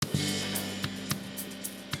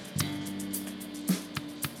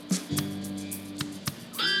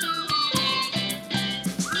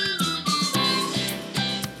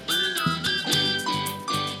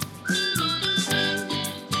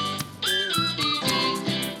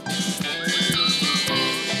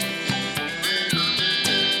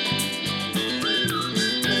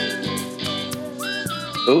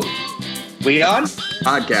Oh, we on?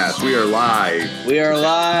 Podcast. We are live. We are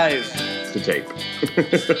live. To tape.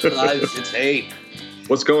 Live to tape.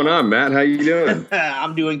 What's going on, Matt? How you doing?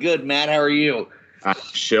 I'm doing good, Matt. How are you? I'm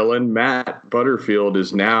chilling. Matt Butterfield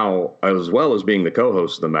is now, as well as being the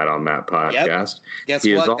co-host of the Matt on Matt podcast. Yep. Guess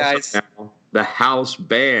he what, is also guys? now the house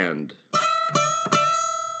band.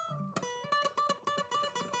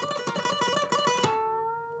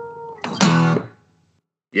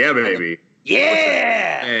 Yeah, baby.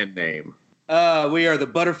 Yeah. Band name. We are the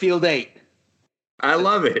Butterfield 8. I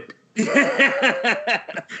love it.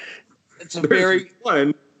 It's a very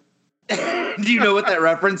fun. Do you know what that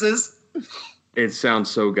reference is? It sounds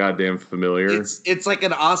so goddamn familiar. It's like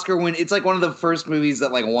an Oscar win. It's like one of the first movies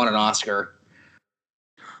that like won an Oscar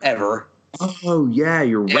ever. Oh yeah,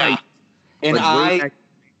 you're right. And like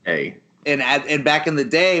and back in the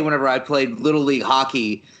day, whenever I played Little League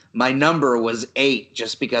hockey, my number was 8,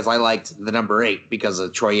 just because I liked the number 8 because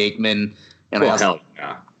of Troy Aikman. And hell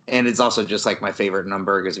yeah. And it's also just like my favorite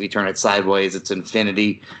number because if you turn it sideways, it's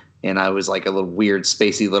infinity. And I was like a little weird,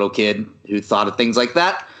 spacey little kid who thought of things like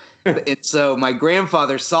that. And so my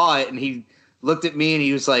grandfather saw it and he looked at me and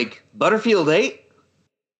he was like, Butterfield 8?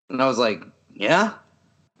 And I was like, yeah.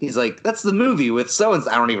 He's like, that's the movie with so-and-so.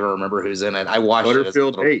 I don't even remember who's in it. I watched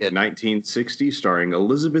Butterfield 8, kid. 1960, starring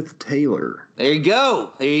Elizabeth Taylor. There you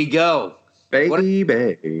go.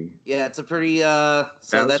 Baby. Yeah, it's a pretty...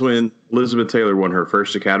 that's when Elizabeth Taylor won her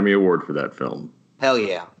first Academy Award for that film. Hell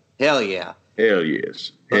yeah. Hell yes.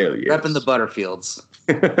 Repping the Butterfields.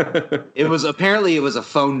 It was a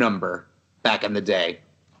phone number back in the day.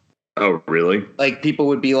 Oh, really? Like, people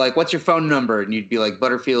would be like, what's your phone number? And you'd be like,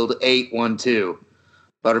 Butterfield 812.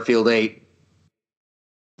 Butterfield 8.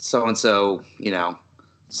 So-and-so,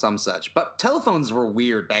 some such. But telephones were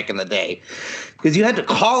weird back in the day because you had to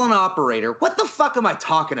call an operator. What the fuck am I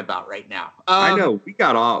talking about right now? I know. We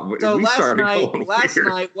got off. So we last weird.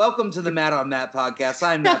 night, welcome to the Matt on Matt podcast.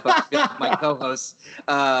 I'm Matt Butterfield, my co-host,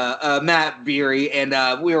 Matt Beery,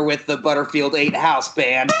 and we were with the Butterfield 8 house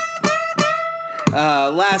band.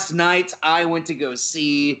 Last night, I went to go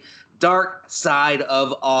see Dark Side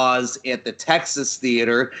of Oz at the Texas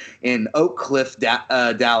Theater in Oak Cliff,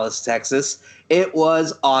 Dallas, Texas. It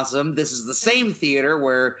was awesome. This is the same theater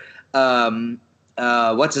where,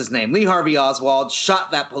 what's his name? Lee Harvey Oswald shot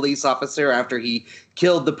that police officer after he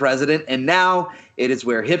killed the president. And now it is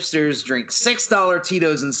where hipsters drink $6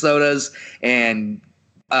 Tito's and sodas and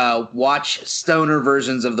watch stoner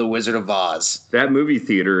versions of The Wizard of Oz. That movie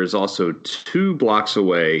theater is also 2 blocks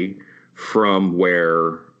away from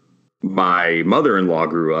where my mother-in-law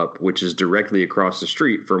grew up, which is directly across the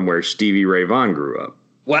street from where Stevie Ray Vaughan grew up.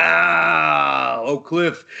 Wow, Oak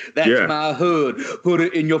Cliff, that's my hood. Put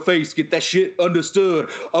it in your face, get that shit understood.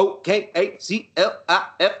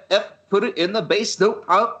 OKACLIFF, put it in the bass note.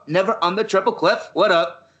 Never on the treble clef. What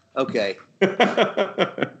up? Okay.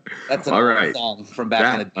 That's an old song from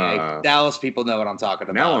back in the day. Dallas people know what I'm talking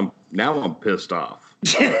about. Now I'm pissed off.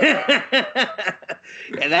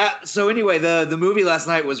 So anyway, the movie last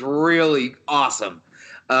night was really awesome.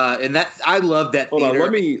 And that I love that theater.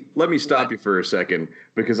 Hold on, let me stop you for a second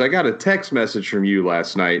because I got a text message from you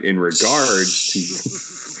last night in regards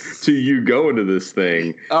to you going to this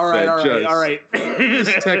thing. All right.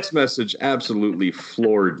 This text message absolutely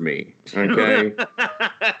floored me. Okay.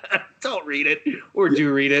 Don't read it or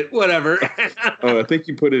do read it, whatever. I think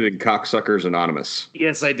you put it in Cocksuckers Anonymous.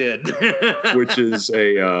 Yes, I did. which is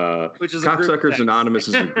Cocksuckers Anonymous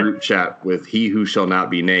is a group chat with He Who Shall Not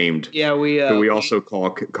Be Named. Yeah, we also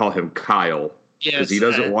call him Kyle because he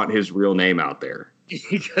doesn't want his real name out there.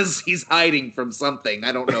 Because he's hiding from something.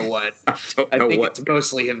 I don't know what. I think it's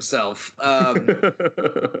mostly himself. And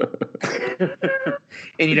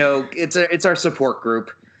it's our support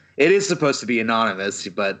group. It is supposed to be anonymous,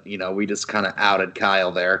 but we just kind of outed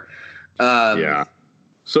Kyle there. Yeah.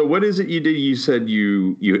 So what is it you did? You said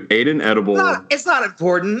you ate an edible. It's not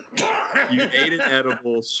important. You ate an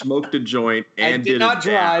edible, smoked a joint, and did not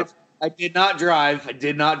drive. I did not drive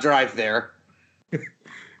there.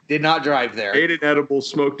 Did not drive there. Ate an edible,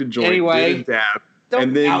 smoked a joint, anyway, did a dab,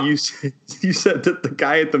 and then you said that the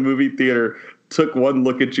guy at the movie theater took one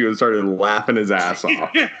look at you and started laughing his ass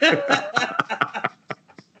off.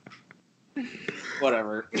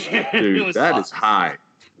 Whatever. Dude, that is high.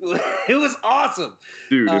 It was awesome.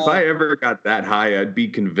 Dude, if I ever got that high, I'd be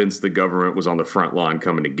convinced the government was on the front lawn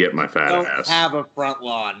coming to get my fat ass. Don't have a front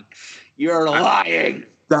lawn. You're lying.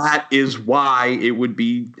 That is why it would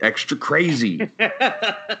be extra crazy.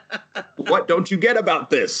 What don't you get about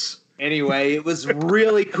this? Anyway, it was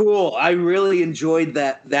really cool. I really enjoyed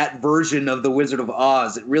that version of The Wizard of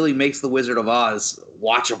Oz. It really makes The Wizard of Oz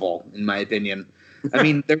watchable, in my opinion. I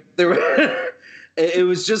mean, there were. It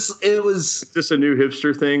was just. Is this a new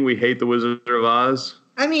hipster thing? We hate the Wizard of Oz.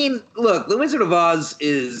 I mean, look, the Wizard of Oz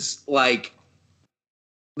is like.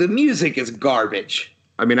 The music is garbage.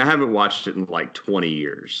 I mean, I haven't watched it in like 20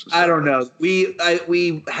 years. So. I don't know. We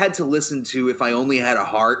had to listen to "If I Only Had a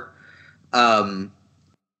Heart"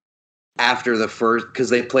 after the first, because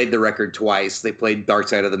they played the record twice. They played "Dark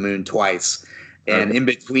Side of the Moon" twice, and in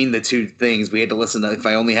between the two things, we had to listen to "If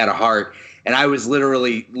I Only Had a Heart." And I was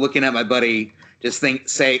literally looking at my buddy, just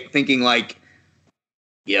thinking like,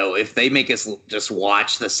 yo, if they make us just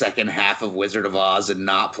watch the second half of Wizard of Oz and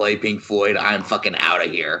not play Pink Floyd, I'm fucking out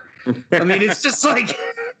of here. I mean, it's just like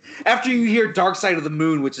after you hear Dark Side of the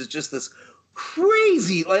Moon, which is just this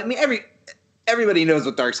crazy. I mean, everybody knows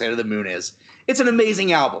what Dark Side of the Moon is. It's an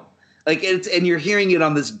amazing album. Like and you're hearing it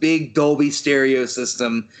on this big Dolby stereo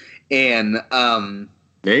system, and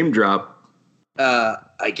name drop.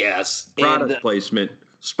 I guess product placement.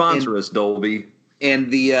 Sponsor us, Dolby.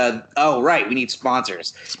 And the right, we need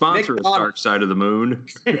sponsors. Sponsor us, Dark Side of the Moon.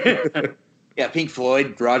 Yeah, Pink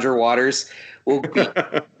Floyd, Roger Waters. Well,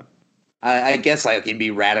 I guess I can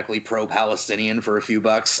be radically pro-Palestinian for a few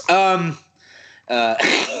bucks. Anyway,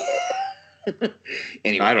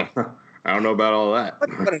 I don't know about all that.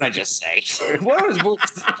 What did I just say?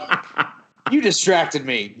 You distracted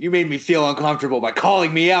me. You made me feel uncomfortable by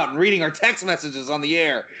calling me out and reading our text messages on the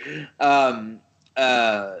air. But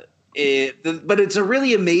it's a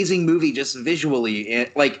really amazing movie, just visually,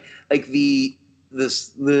 and like the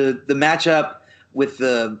matchup with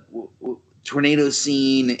the tornado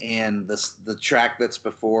scene and the track that's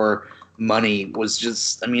before Money was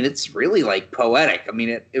just. I mean, it's really like poetic. I mean,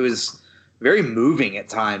 it was very moving at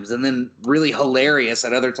times, and then really hilarious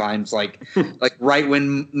at other times. Like right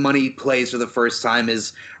when Money plays for the first time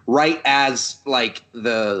is right as like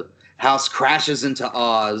the house crashes into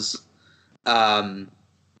Oz.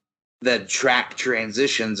 The track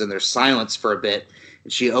transitions and there's silence for a bit,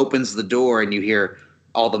 and she opens the door and you hear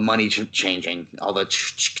all the money changing, all the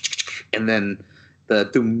and then the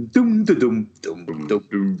doom doom doom doom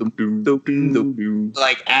doom doom doom,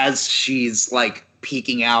 like as she's like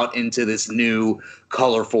peeking out into this new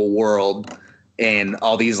colorful world, and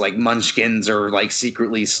all these like munchkins are like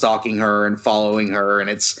secretly stalking her and following her, and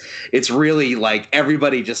it's really like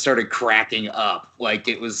everybody just started cracking up. Like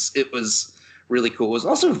it was really cool. It was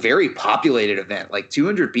also a very populated event. Like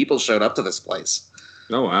 200 people showed up to this place.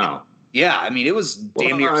 Oh, wow. Yeah, I mean, it was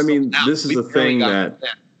damn near. I mean, this is the thing that,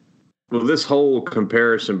 well, this whole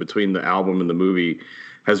comparison between the album and the movie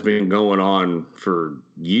has been going on for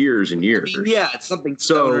years and years. I mean, yeah, it's something.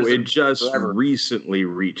 So it just recently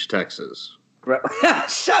reached Texas.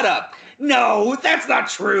 Shut up. No, that's not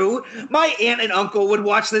true. My aunt and uncle would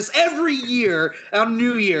watch this every year on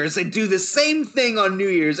New Year's and do the same thing on New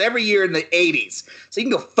Year's every year in the 80s. So you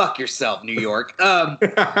can go fuck yourself, New York.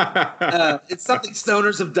 It's something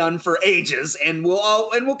stoners have done for ages, and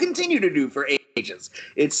we'll continue to do for ages.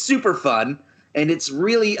 It's super fun, and it's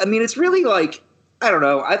really like, I don't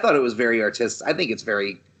know. I thought it was very artistic. I think it's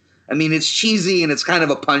very, I mean, it's cheesy and it's kind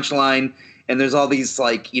of a punchline, and there's all these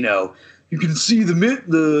like, you know, you can see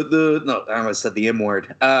no, I almost said the M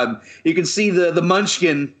word. You can see the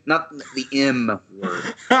munchkin, not the M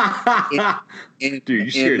word. Dude, you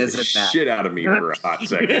scared the shit out of me for a hot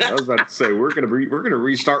second. I was about to say we're gonna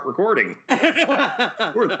restart recording.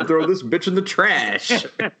 We're gonna throw this bitch in the trash. You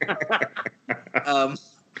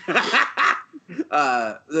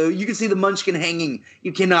can see the munchkin hanging.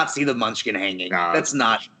 You cannot see the munchkin hanging. Nah, that's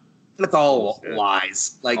all bullshit.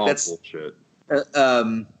 Lies. Like all that's bullshit.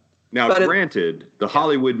 Now, granted, the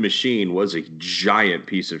Hollywood machine was a giant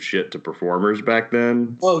piece of shit to performers back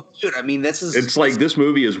then. Oh, dude, I mean, it's like this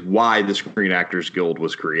movie is why the Screen Actors Guild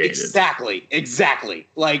was created. Exactly.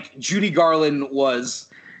 Like, Judy Garland was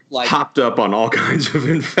like hopped up on all kinds of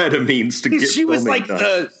amphetamines to get. She was like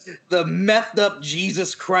the methed up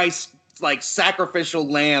Jesus Christ, like sacrificial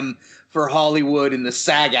lamb for Hollywood and the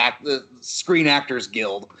the Screen Actors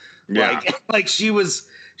Guild. Yeah.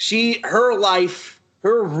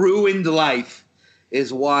 Her ruined life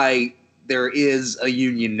is why there is a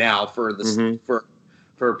union now for the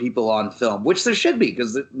for people on film, which there should be,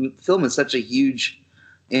 because film is such a huge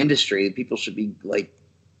industry. People should be like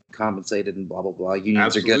compensated and blah blah blah.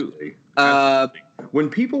 Unions Absolutely. are good. When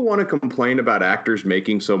people want to complain about actors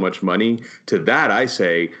making so much money, to that I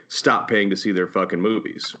say stop paying to see their fucking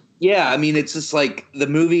movies. Yeah, I mean, it's just like if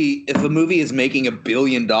a movie is making $1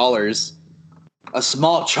 billion, a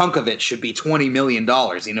small chunk of it should be $20 million.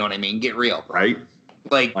 You know what I mean? Get real. Right.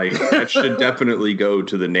 Like that should definitely go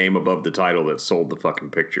to the name above the title that sold the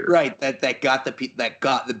fucking picture. Right. That got the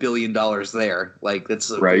 $1 billion there. Like that's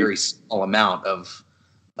a very small amount of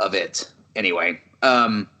it. Anyway.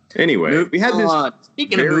 We had this.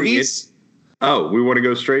 Speaking of movies. We want to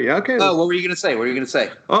go straight. Okay. Oh, what were you going to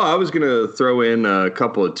say? Oh, I was going to throw in a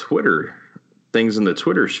couple of Twitter things in the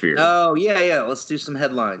Twitter sphere. Oh, yeah. Let's do some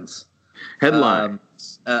headlines.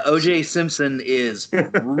 O.J. Simpson is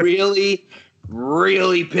really,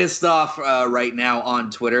 really pissed off right now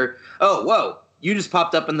on Twitter. Oh, whoa. You just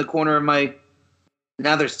popped up in the corner of my...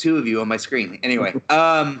 Now there's two of you on my screen. Anyway.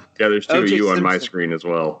 There's two of you on my screen as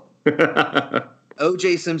well.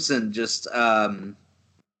 O.J. Simpson just... what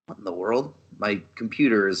in the world? My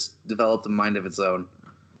computer has developed a mind of its own.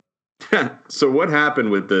 So what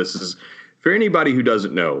happened with this is, for anybody who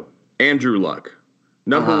doesn't know, Andrew Luck,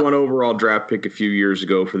 number one overall draft pick a few years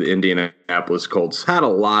ago for the Indianapolis Colts, had a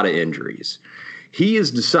lot of injuries. He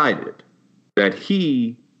has decided that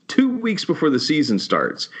he, 2 weeks before the season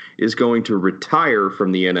starts, is going to retire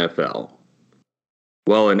from the NFL.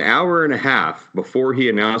 Well, an hour and a half before he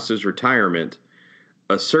announced his retirement,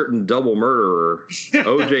 a certain double murderer,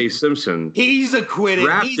 O.J. Simpson, he's acquitted.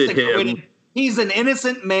 Him. He's an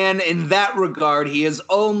innocent man in that regard. He has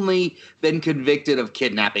only been convicted of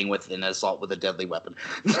kidnapping with an assault with a deadly weapon.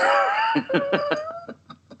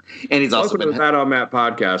 And he's also been Matt on Matt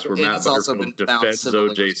podcast where Matt Butterfield defends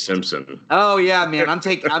O.J. Simpson. Oh yeah, man, I'm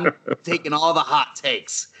taking all the hot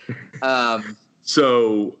takes.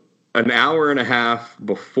 So an hour and a half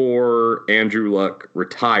before Andrew Luck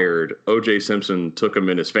retired, O.J. Simpson took him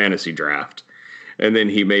in his fantasy draft, and then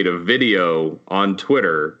he made a video on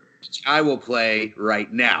Twitter, which I will play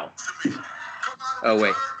right now. Oh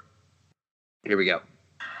wait, here we go.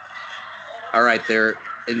 All right, they're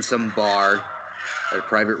in some bar. A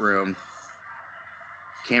private room.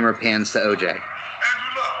 Camera pans to O.J. Andrew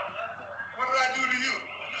Luck, what did I do to you?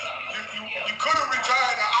 You could have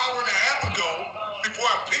retired an hour and a half ago before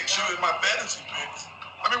I picked you in my fantasy picks.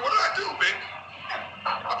 I mean, what did I do, Vic?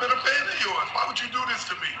 I've been a fan of yours. Why would you do this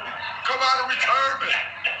to me? Come out of retirement.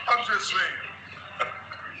 I'm just saying.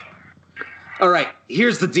 All right,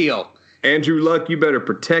 here's the deal. Andrew Luck, you better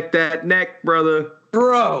protect that neck, brother.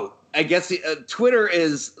 Bro. I guess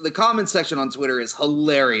the comment section on Twitter is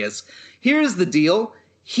hilarious. Here's the deal.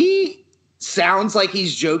 He sounds like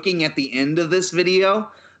he's joking at the end of this video,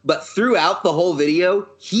 but throughout the whole video,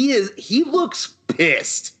 he looks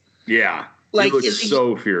pissed. Yeah. Like he looks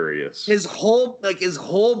so furious. His whole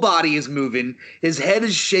body is moving. His head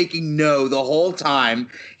is shaking no the whole time.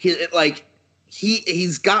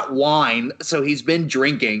 He's got wine, so he's been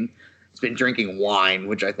drinking. Been drinking wine,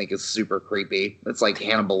 which I think is super creepy. It's like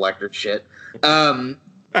Hannibal Lecter shit.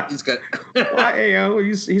 He's got.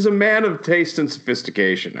 He's a man of taste and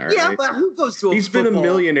sophistication. All right? Yeah, but who goes to a He's been a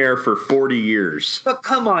millionaire for 40 years. But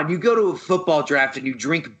come on, you go to a football draft and you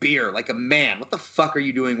drink beer like a man. What the fuck are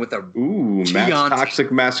you doing with a Matt's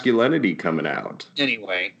toxic masculinity coming out?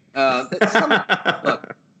 Anyway,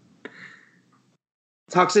 look.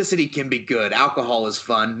 Toxicity can be good. Alcohol is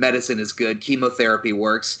fun. Medicine is good. Chemotherapy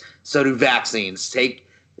works. So do vaccines.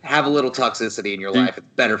 Have a little toxicity in your life. It's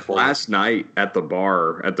better for you. Last night at the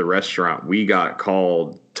bar, at the restaurant, we got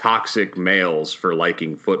called toxic males for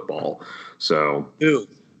liking football. So who?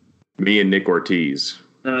 Me and Nick Ortiz.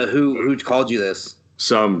 Who called you this?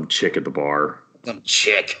 Some chick at the bar. Some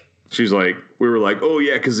chick. She's like, we were like, oh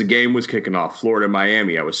yeah, because the game was kicking off, Florida,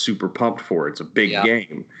 Miami. I was super pumped for it. It's a big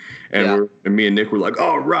game, and me and Nick were like,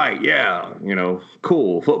 oh right, yeah,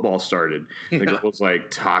 cool. Football started. The girl was like,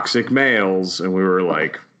 toxic males, and we were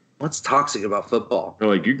like, what's toxic about football? They're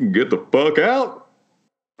like, you can get the fuck out.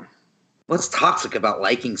 What's toxic about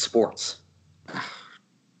liking sports?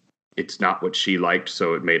 It's not what she liked,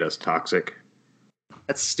 so it made us toxic.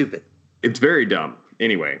 That's stupid. It's very dumb.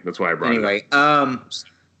 Anyway, that's why I brought it up.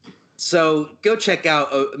 So go check out.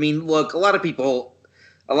 I mean, look, a lot of people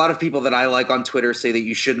that I like on Twitter say that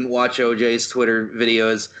you shouldn't watch OJ's Twitter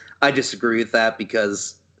videos. I disagree with that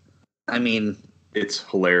because, I mean, it's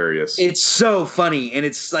hilarious. It's so funny, and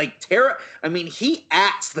it's like terror. I mean, he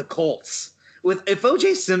ats the Colts. If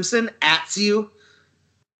OJ Simpson ats you,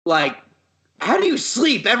 like, how do you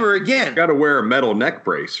sleep ever again? You got to wear a metal neck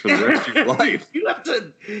brace for the rest of your life. You have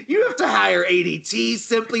to hire ADT,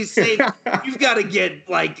 Simply Safe. You've got to get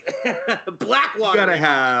like Blackwater. You got to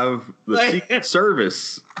have the Secret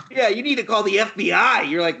Service. Yeah, you need to call the FBI.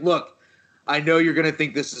 You're like, look, I know you're going to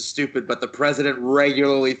think this is stupid, but the president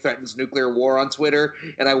regularly threatens nuclear war on Twitter,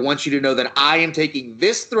 and I want you to know that I am taking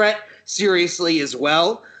this threat seriously as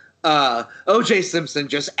well. OJ Simpson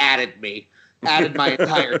just added my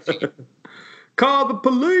entire team. Call the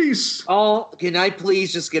police. Oh, can I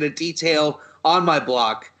please just get a detail on my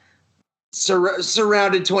block?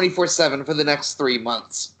 Surrounded 24/7 for the next 3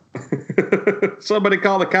 months. Somebody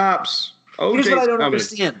call the cops. Here's what I don't coming.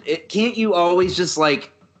 understand. Can't you always just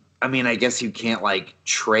like, I mean, I guess you can't like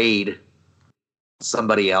trade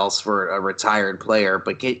somebody else for a retired player,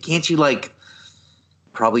 but can't you like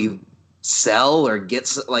probably sell or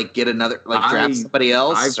get another, like draft somebody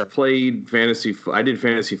else? I've played fantasy. I did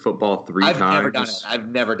fantasy football 3 times. I've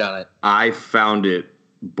never done it. I found it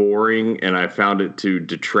boring, and I found it to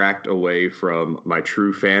detract away from my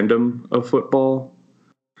true fandom of football.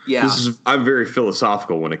 Yeah, I'm very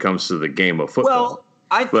philosophical when it comes to the game of football.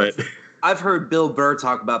 Well, I've heard Bill Burr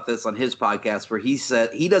talk about this on his podcast, where he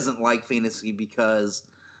said he doesn't like fantasy because,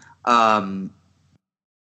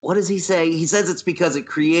 what does he say? He says it's because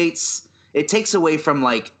it takes away from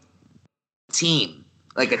like team,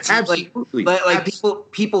 like a team. Absolutely. Like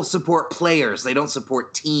people support players, they don't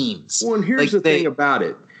support teams. Well, and here's the thing about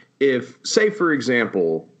it: if, say, for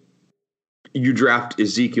example, you draft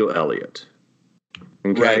Ezekiel Elliott.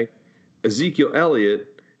 Okay. Right. Ezekiel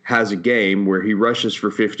Elliott has a game where he rushes for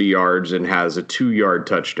 50 yards and has a 2-yard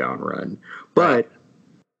touchdown run. But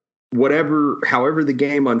however the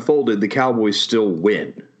game unfolded, the Cowboys still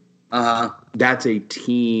win. That's a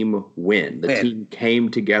team win. The team came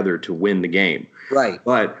together to win the game. Right.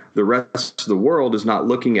 But the rest of the world is not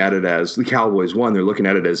looking at it as the Cowboys won. They're looking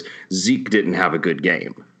at it as Zeke didn't have a good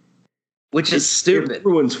game. Which is stupid. It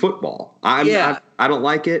ruins football. I don't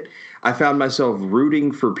like it. I found myself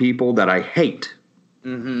rooting for people that I hate.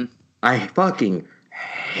 Mm-hmm. I fucking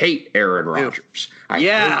hate Aaron Rodgers. I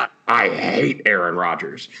hate Aaron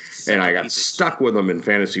Rodgers. And I got stuck with him in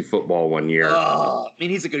fantasy football one year. Oh, I mean,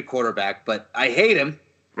 he's a good quarterback, but I hate him.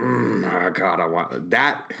 Oh, God, I want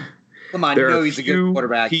that. Come on, you know he's a good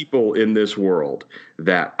quarterback. There are people in this world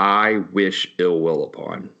that I wish ill will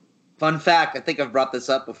upon. Fun fact, I think I've brought this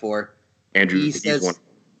up before. Andrew, he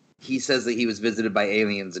says that he was visited by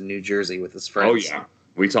aliens in New Jersey with his friends. Oh, yeah.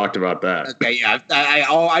 We talked about that. Okay, yeah.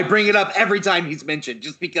 I bring it up every time he's mentioned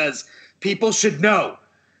just because people should know.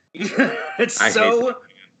 It's so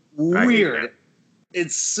weird.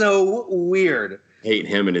 It's so weird. Hate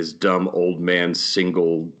him and his dumb old man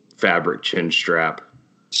single fabric chin strap.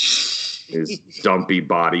 His dumpy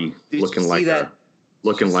body looking like a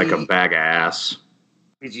bag of ass.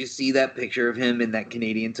 Did you see that picture of him in that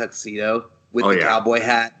Canadian tuxedo with the cowboy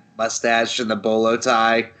hat, mustache, and the bolo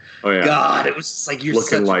tie? Oh, yeah. God, it was just like you're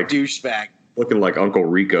such a douchebag. Looking like Uncle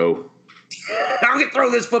Rico. I'm going to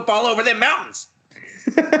throw this football over them mountains.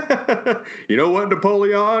 You know what,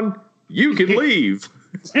 Napoleon? You can leave.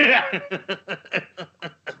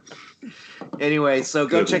 Anyway, so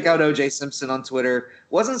go check out OJ Simpson on Twitter.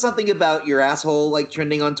 Wasn't something about your asshole like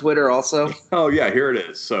trending on Twitter also? Oh, yeah, here it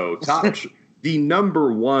is. So the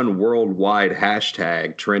number one worldwide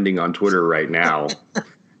hashtag trending on Twitter right now.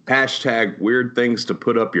 Hashtag weird things to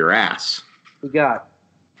put up your ass. We got.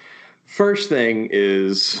 First thing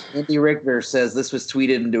is... Andy Richter says this was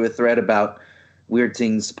tweeted into a thread about weird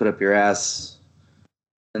things to put up your ass.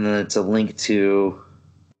 And then it's a link to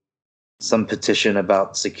some petition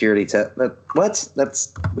about security. What?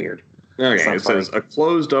 That's weird. Okay, it says, a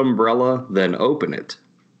closed umbrella, then open it.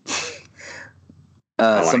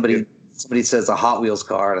 Somebody says a Hot Wheels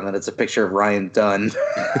car, and then it's a picture of Ryan Dunn.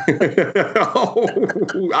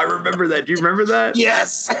 Oh, I remember that. Do you remember that?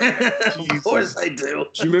 Yes, of course I do.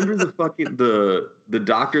 Do you remember the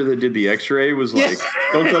doctor that did the X-ray was like,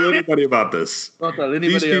 "Don't tell anybody about this. Don't tell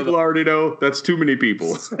anybody. These people already know. That's too many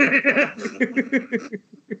people."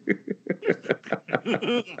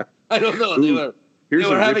 I don't know. They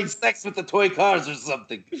were having sex with the toy cars or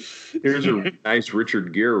something. Here's a nice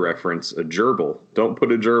Richard Gere reference, a gerbil. Don't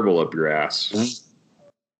put a gerbil up your ass. Is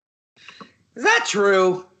that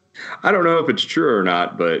true? I don't know if it's true or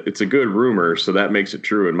not, but it's a good rumor, so that makes it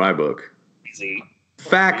true in my book. Easy.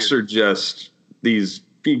 Facts are just these.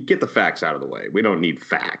 Get the facts out of the way. We don't need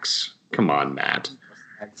facts. Come on, Matt.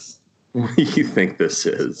 What do you think this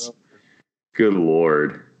is? Good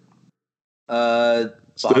Lord.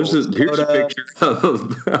 So here's a picture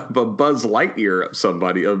of a Buzz Lightyear of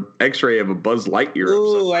somebody, an X-ray of a Buzz Lightyear.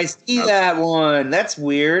 Ooh, I see that one. That's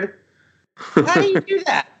weird. How do you do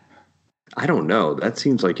that? I don't know. That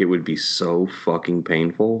seems like it would be so fucking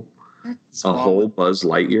painful. A whole Buzz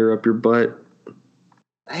Lightyear up your butt.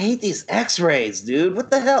 I hate these X-rays, dude.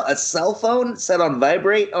 What the hell? A cell phone set on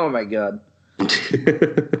vibrate? Oh my god.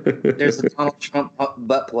 There's a Donald Trump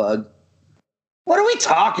butt plug. What are we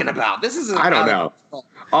talking about? This is. I don't know.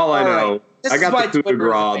 All I know, I got the coup de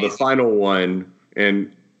grace, the final one,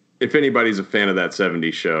 and if anybody's a fan of that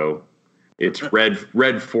 '70s show, It's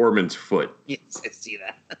Red Foreman's foot. Yes, I see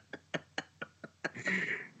that.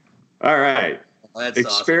 All right. Well, that's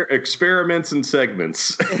awesome. Experiments and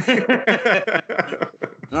segments.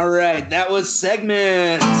 All right, that was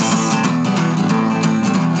segments.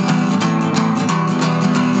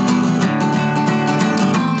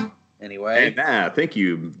 Anyway. And thank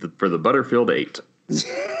you for the Butterfield 8.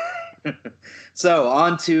 So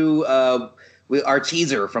on to our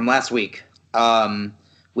teaser from last week.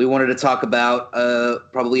 We wanted to talk about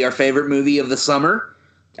probably our favorite movie of the summer.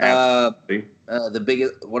 One of the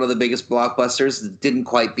biggest blockbusters. It didn't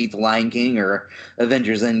quite beat The Lion King or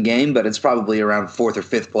Avengers Endgame, but it's probably around 4th or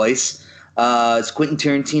 5th place. It's Quentin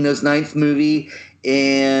Tarantino's 9th movie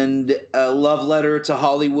and a love letter to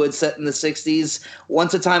Hollywood set in the 60s.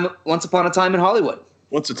 Once Upon a Time in Hollywood.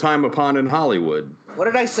 Once a Time Upon in Hollywood. What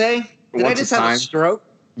did I say? Did I just have a stroke?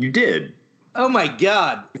 You did. Oh my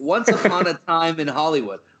God. Once Upon a Time in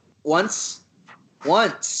Hollywood. Once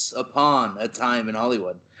Upon a Time in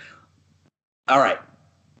Hollywood. All right.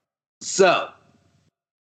 So,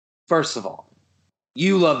 first of all,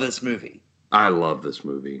 you love this movie. I love this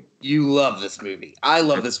movie. You love this movie. I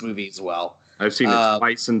love this movie as well. I've seen it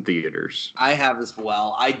twice in theaters. I have as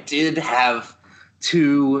well. I did have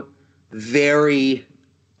two very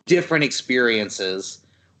different experiences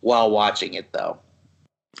while watching it, though.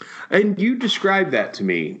 And you described that to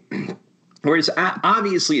me. Whereas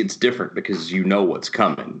obviously it's different because you know what's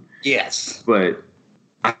coming. Yes. But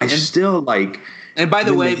I still like... And by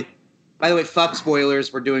the way, fuck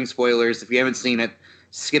spoilers. We're doing spoilers. If you haven't seen it,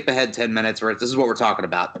 skip ahead 10 minutes. This is what we're talking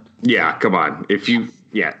about. Yeah, come on.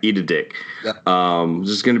 Eat a dick. Yeah. This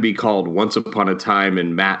is going to be called Once Upon a Time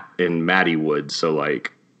in Mattywood. So,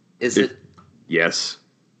 like... Is it? Yes.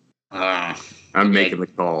 I'm making the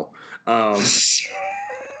call.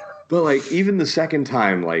 But, like, even the second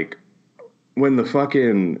time, like, when the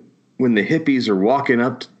hippies are walking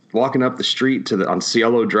up the street on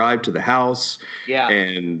Cielo Drive to the house, yeah,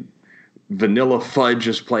 and Vanilla Fudge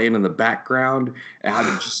is playing in the background, and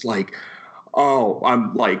I'm just like,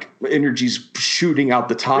 I'm like, energy's shooting out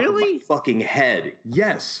the top of my fucking head.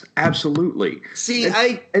 Yes, absolutely. See,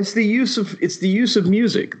 it's the use of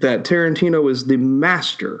music that Tarantino is the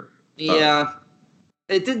master. Yeah,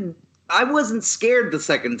 it didn't. I wasn't scared the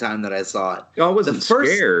second time that I saw it. I wasn't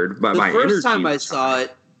scared, but my energy. The first time I saw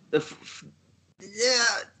it,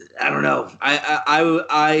 I don't know.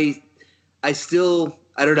 I still,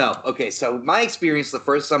 I don't know. Okay, so my experience the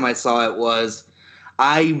first time I saw it was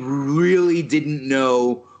I really didn't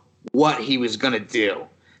know what he was going to do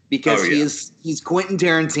because he's Quentin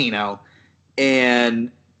Tarantino,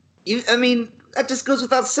 and I mean that just goes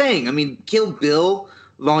without saying. I mean, Kill Bill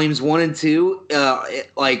Volumes 1 and 2,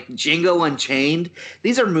 like Django Unchained.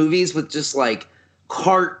 These are movies with just like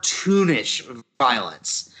cartoonish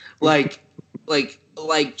violence, like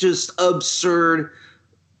just absurd,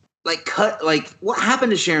 like what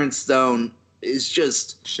happened to Sharon Stone is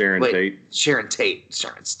just Sharon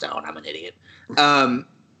Stone. I'm an idiot.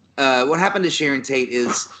 What happened to Sharon Tate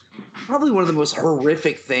is probably one of the most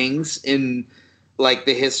horrific things in like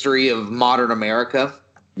the history of modern America.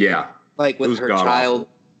 Yeah. Like with her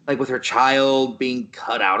child, being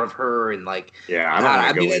cut out of her, and like I don't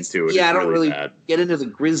want to go into it. Yeah, I don't really get into the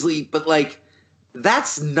grisly, but like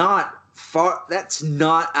that's not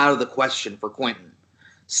out of the question for Quentin.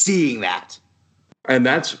 Seeing that, and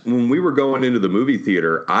that's when we were going into the movie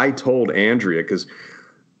theater. I told Andrea because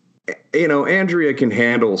Andrea can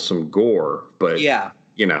handle some gore, but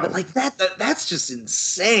but like that's just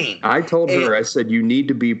insane. I told her, I said, you need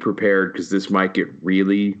to be prepared because this might get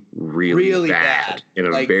really, really bad in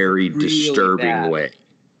a very disturbing way.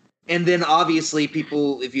 And then obviously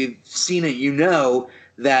people, if you've seen it, you know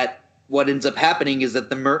that what ends up happening is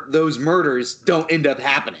that those murders don't end up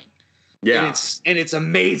happening. Yeah. And it's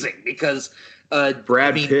amazing because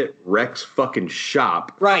Brad Pitt wrecks fucking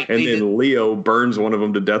shop. Right. And then Leo burns one of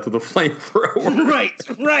them to death with a flamethrower.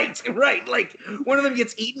 Right. Like one of them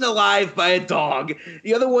gets eaten alive by a dog.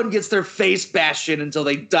 The other one gets their face bashed in until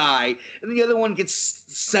they die. And the other one gets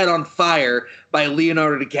set on fire by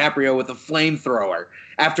Leonardo DiCaprio with a flamethrower.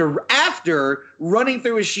 After running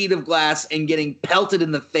through a sheet of glass and getting pelted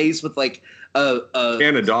in the face with like a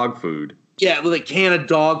can of dog food. Yeah, with a can of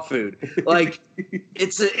dog food. Like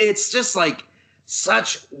it's just like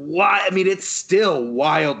it's still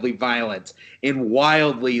wildly violent and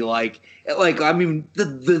wildly like I mean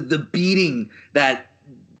the beating that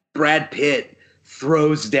Brad Pitt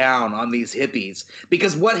throws down on these hippies,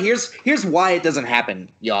 because here's why it doesn't happen,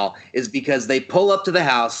 y'all, is because they pull up to the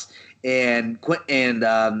house and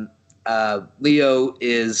Leo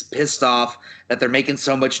is pissed off that they're making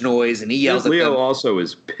so much noise, and he yells at them. Leo also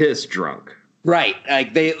is piss drunk. Right,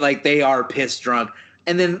 they are pissed drunk,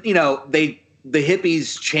 and then the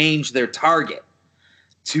hippies change their target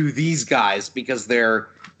to these guys because they're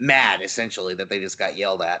mad essentially that they just got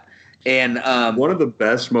yelled at. And one of the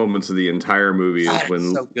best moments of the entire movie is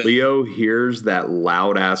when Leo hears that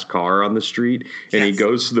loud ass car on the street, and he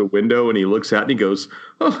goes to the window and he looks out and he goes,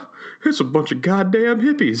 "Oh, it's a bunch of goddamn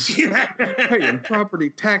hippies paying property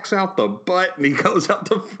tax out the butt," and he goes out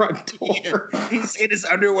the front door. He's in his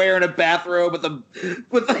underwear and a bathrobe and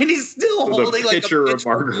he's still holding a pitcher of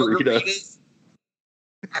margaritas.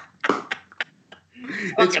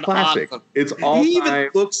 It's classic. Awesome. It's all time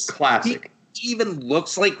classic. He even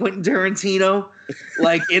looks like Quentin Tarantino,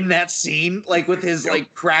 like in that scene, like with his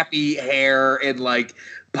like crappy hair and like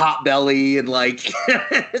pot belly and like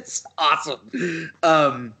it's awesome.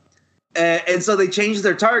 And so they changed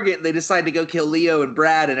their target and they decide to go kill Leo and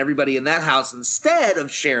Brad and everybody in that house instead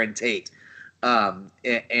of Sharon Tate, and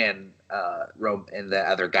Rome and the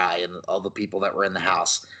other guy and all the people that were in the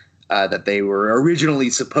house that they were originally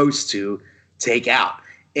supposed to take out.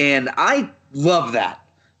 And I love that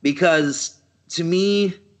because to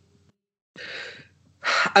me,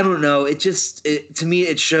 I don't know. To me,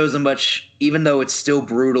 it shows a much, even though it's still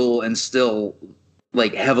brutal and still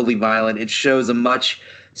like heavily violent, it shows a much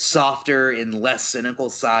softer and less cynical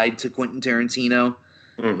side to Quentin Tarantino.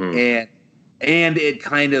 Mm-hmm. And it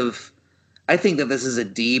kind of, I think that this is a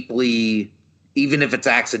deeply, even if it's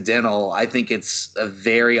accidental, I think it's a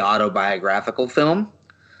very autobiographical film.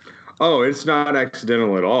 Oh, it's not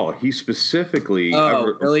accidental at all. He specifically,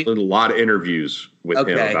 I've did a lot of interviews with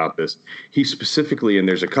him about this. He specifically, and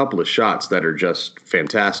there's a couple of shots that are just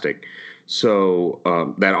fantastic. So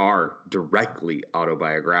that are directly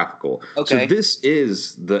autobiographical. Okay. So this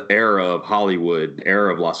is the era of Hollywood,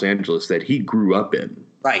 era of Los Angeles that he grew up in.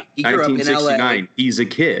 Right. He grew up in LA. He's a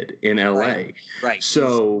kid in LA. Right.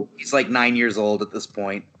 So he's like 9 years old at this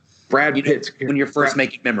point. Brad Pitt's when you're first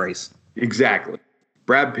making memories. Exactly.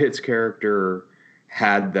 Brad Pitt's character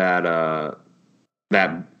had that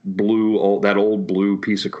old blue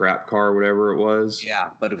piece of crap car, whatever it was.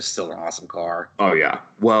 Yeah, but it was still an awesome car. Oh yeah.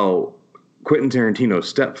 Well, Quentin Tarantino's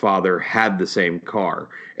stepfather had the same car,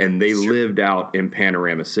 and they lived out in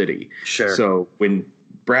Panorama City. Sure. So when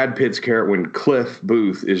Brad Pitt's character, when Cliff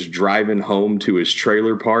Booth is driving home to his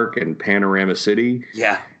trailer park in Panorama City,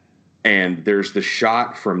 and there's the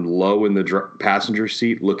shot from low in the passenger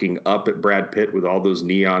seat looking up at Brad Pitt with all those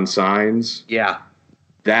neon signs. Yeah.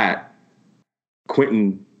 That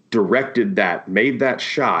Quentin directed that, made that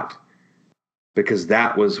shot because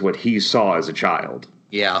that was what he saw as a child.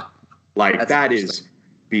 Yeah. Like that is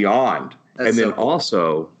beyond. And then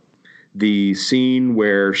also the scene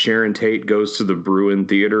where Sharon Tate goes to the Bruin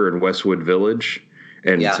Theater in Westwood Village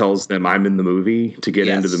and tells them I'm in the movie to get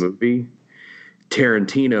into the movie.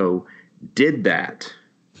 Tarantino did that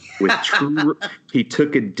with True. He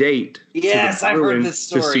took a date to the Bruin to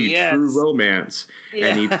see True Romance,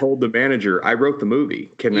 and he told the manager, "I wrote the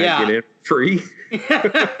movie. Can I get in free?"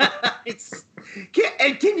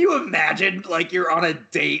 Can you imagine, like, you're on a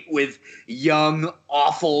date with young,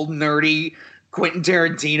 awful, nerdy Quentin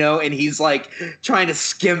Tarantino, and he's like trying to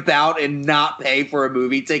skimp out and not pay for a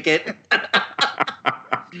movie ticket?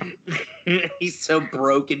 He's so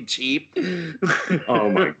broke and cheap. Oh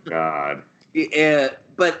my God.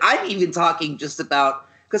 But I'm even talking just about,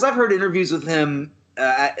 because I've heard interviews with him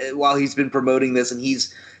while he's been promoting this, and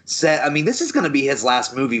he's said, I mean, this is going to be his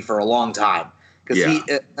last movie for a long time, because he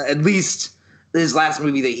at least his last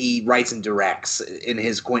movie that he writes and directs in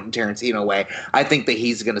his Quentin Tarantino way. I think that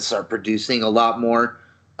he's going to start producing a lot more.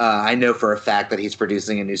 I know for a fact that he's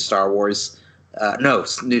producing a new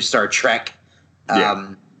new Star Trek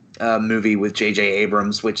movie with J.J.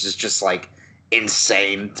 Abrams, which is just like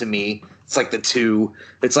insane to me. It's like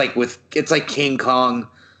it's like King Kong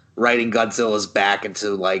riding Godzilla's back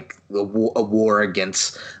into like a war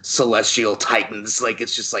against celestial titans. Like,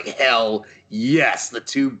 it's just like, hell yes,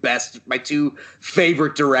 my two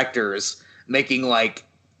favorite directors making like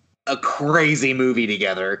a crazy movie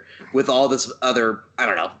together with all this other, I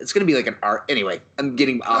don't know. It's going to be like an art. Anyway, I'm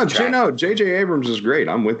getting off track. No, J.J. Abrams is great.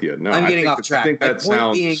 I'm with you. No, I'm getting off track. I think that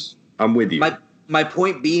sounds, I'm with you. My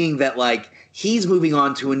point being that like he's moving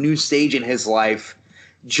on to a new stage in his life,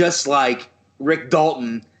 just like Rick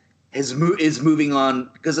Dalton is moving on,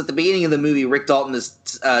 because at the beginning of the movie, Rick Dalton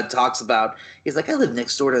talks about, he's like, I live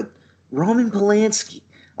next door to Roman Polanski.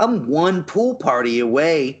 I'm one pool party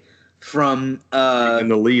away from in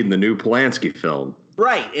the lead in the new Polanski film.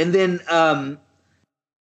 Right. And then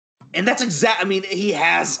And that's exact. I mean, he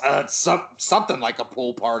has something like a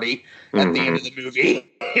pool party at the end of the movie.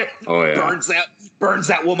 Oh yeah, burns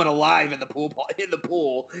that woman alive in the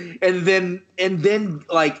pool, and then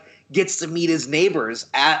like gets to meet his neighbors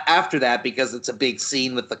after that, because it's a big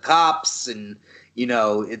scene with the cops, and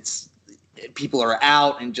it's people are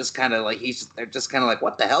out and just kind of like they're just kind of like,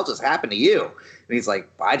 what the hell just happened to you? And he's like,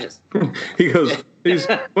 I just he goes, these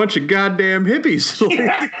bunch of goddamn hippies.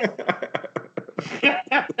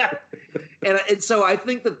 and so I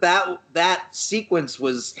think that sequence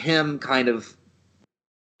was him kind of,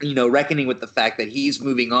 reckoning with the fact that he's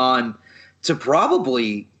moving on to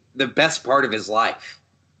probably the best part of his life.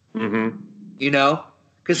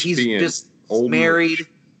 Because he's just married.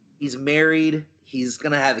 He's married. He's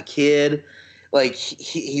gonna have a kid. Like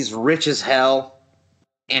he's rich as hell,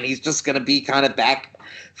 and he's just gonna be kind of back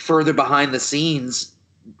further behind the scenes,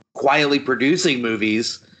 quietly producing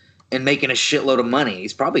movies and making a shitload of money.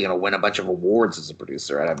 He's probably going to win a bunch of awards as a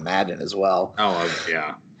producer, I'd imagine, as well. Oh,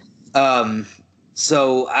 yeah.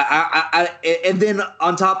 So and then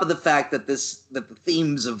on top of the fact that the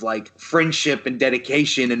themes of like friendship and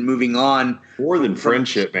dedication and moving on, more than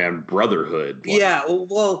friendship, man, brotherhood. Yeah.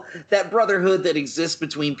 Well, that brotherhood that exists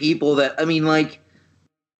between people that, I mean, like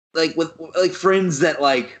with like friends that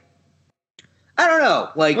like, I don't know.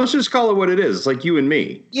 Like, let's just call it what it is. It's like you and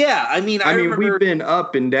me. Yeah, I mean, we've been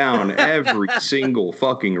up and down every single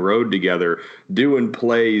fucking road together, doing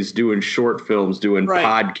plays, doing short films, doing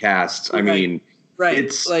podcasts. I mean,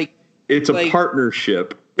 it's like it's a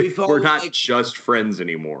partnership. We're not just friends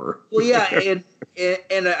anymore. Well, yeah,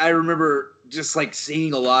 and I remember just like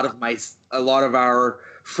seeing a lot of our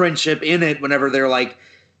friendship in it. Whenever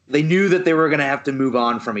they knew that they were going to have to move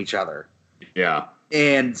on from each other. Yeah.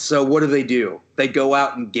 And so what do? They go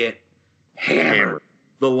out and get hammered.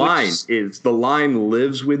 The line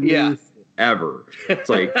lives with you forever. It's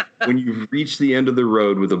like when you reach the end of the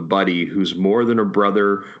road with a buddy who's more than a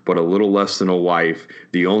brother, but a little less than a wife,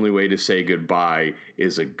 the only way to say goodbye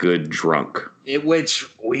is a good drunk. Which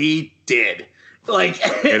we did. Like,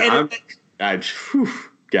 goddamn.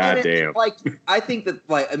 Like, I think that,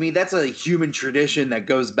 like, I mean, that's a human tradition that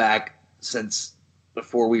goes back since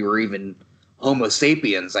before we were even Homo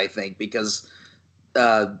sapiens, I think, because,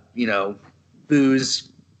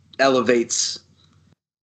 booze elevates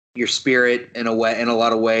your spirit in a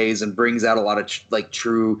lot of ways, and brings out a lot of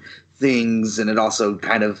true things. And it also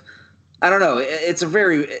kind of, I don't know, it's a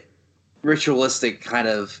very ritualistic kind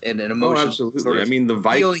of and an emotional absolutely. Sort of I mean, the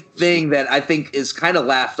feeling thing that I think is kind of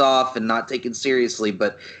laughed off and not taken seriously,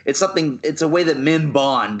 but it's a way that men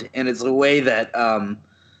bond, and it's a way that,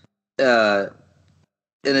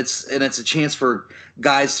 and it's a chance for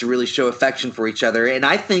guys to really show affection for each other. And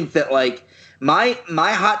I think that, like, my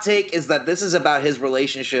hot take is that this is about his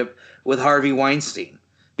relationship with Harvey Weinstein.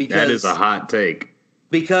 Because that is a hot take.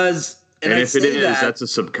 Because, and if it is, that's a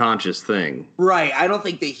subconscious thing. Right. I don't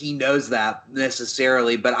think that he knows that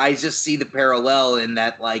necessarily, but I just see the parallel in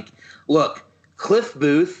that, like, look, Cliff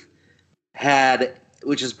Booth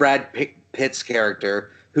which is Brad Pitt's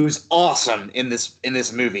character, who's awesome in this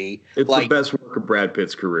movie. It's the best work of Brad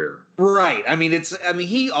Pitt's career. Right. I mean,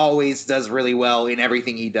 he always does really well in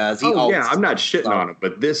everything he does. I'm not shitting on him,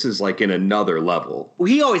 but this is like in another level. Well,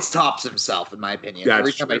 he always tops himself, in my opinion.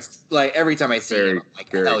 Every time I see him, I'm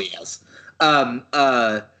like, hell yes.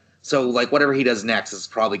 So like whatever he does next is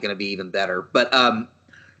probably going to be even better. But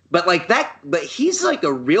he's like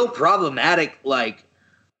a real problematic, like,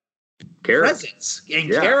 presence and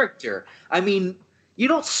character. I mean, you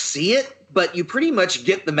don't see it, but you pretty much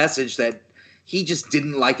get the message that he just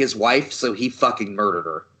didn't like his wife, so he fucking murdered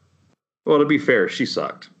her. Well, to be fair, she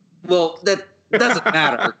sucked. Well, that doesn't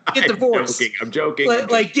matter. Get divorced. I'm joking.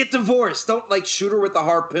 Like, get divorced. Don't, like, shoot her with a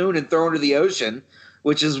harpoon and throw her into the ocean,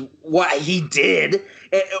 which is what he did.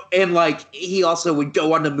 And like, he also would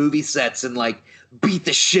go onto movie sets and, like, beat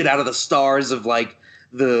the shit out of the stars of, like,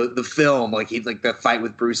 the film. Like, he'd, like, the fight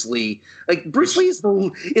with Bruce Lee. Like, Bruce Lee is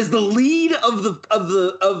the lead of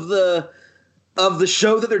the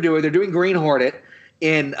show that they're doing. They're doing Green Hornet,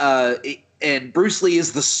 and Bruce Lee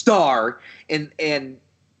is the star, and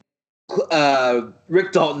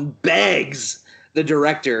Rick Dalton begs the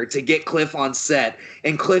director to get Cliff on set,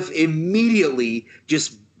 and Cliff immediately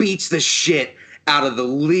just beats the shit out of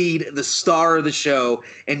the star of the show,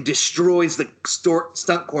 and destroys the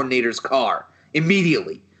stunt coordinator's car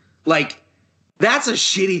immediately. Like, that's a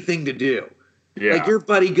shitty thing to do. Yeah. Like, your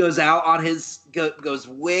buddy goes goes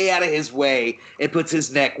way out of his way and puts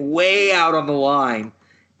his neck way out on the line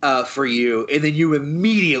for you, and then you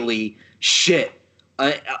immediately shit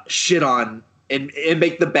on and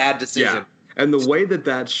make the bad decision. And the way that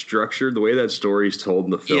that's structured, the way that story is told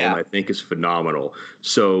in the film, I think is phenomenal.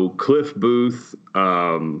 So Cliff Booth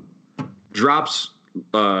drops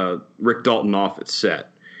Rick Dalton off at set.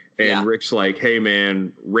 And Rick's like, "Hey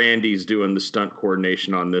man, Randy's doing the stunt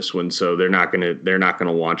coordination on this one, so they're not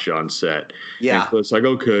gonna want you on set." Yeah. And Cliff's like,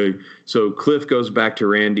 "Okay." So Cliff goes back to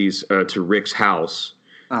Rick's house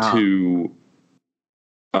to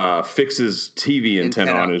fix his TV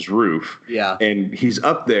antenna on his roof. Yeah. And he's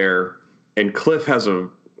up there, and Cliff has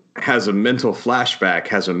a mental flashback,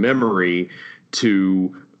 has a memory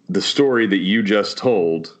to the story that you just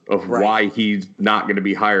told of why he's not going to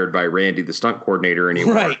be hired by Randy, the stunt coordinator,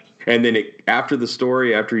 anymore. Right. And then after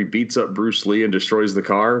he beats up Bruce Lee and destroys the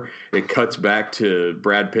car, it cuts back to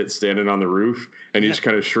Brad Pitt standing on the roof, and he just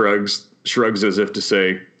kind of shrugs as if to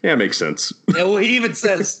say, "Yeah, makes sense." Yeah, well, he even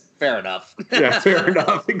says, "Fair enough." Yeah, fair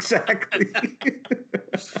enough. Exactly.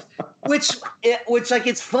 Which like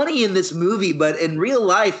it's funny in this movie, but in real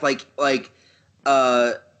life,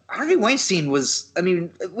 Harvey Weinstein was. I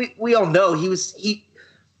mean, we all know he was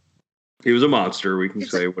a monster. We can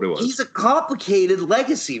say what it was. He's a complicated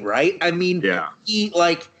legacy, right? I mean, he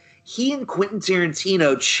and Quentin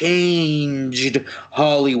Tarantino changed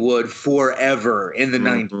Hollywood forever in the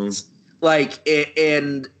 90s.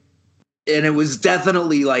 And it was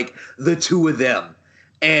definitely like the two of them.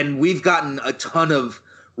 And we've gotten a ton of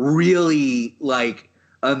really like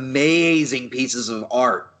amazing pieces of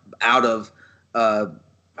art out of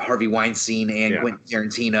Harvey Weinstein and Quentin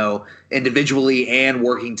Tarantino individually and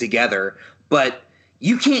working together. But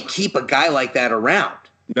you can't keep a guy like that around.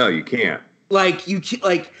 No, you can't.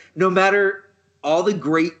 No matter all the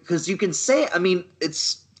great, because you can say, I mean,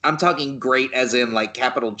 I'm talking great as in like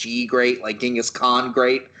capital G great, like Genghis Khan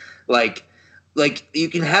great. Like you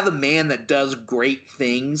can have a man that does great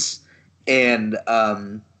things and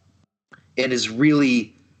is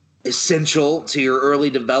really essential to your early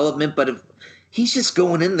development, but if he's just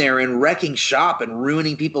going in there and wrecking shop and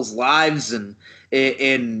ruining people's lives and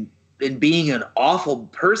being an awful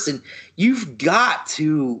person, you've got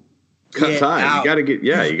to cut time. Out. You got to get,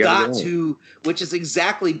 you got to, which is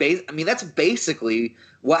exactly that's basically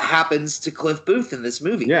what happens to Cliff Booth in this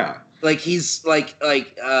movie. Yeah. Like he's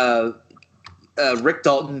Rick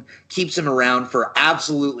Dalton keeps him around for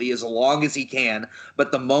absolutely as long as he can.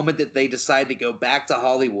 But the moment that they decide to go back to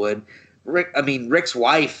Hollywood, Rick's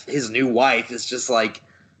wife, his new wife, is just like,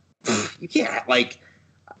 you can't,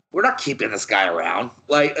 we're not keeping this guy around.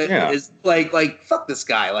 Fuck this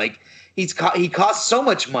guy. Like, he costs so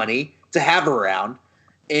much money to have around,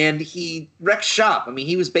 and he wrecks shop. I mean,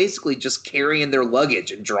 he was basically just carrying their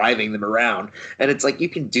luggage and driving them around. And it's like, you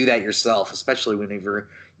can do that yourself, especially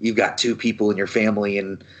whenever you've got two people in your family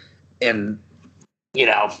and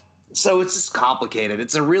so it's just complicated.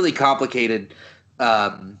 It's a really complicated,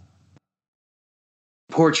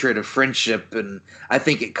 portrait of friendship, and I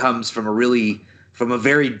think it comes from a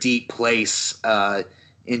very deep place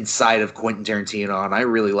inside of Quentin Tarantino, and I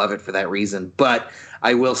really love it for that reason. But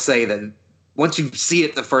I will say that once you see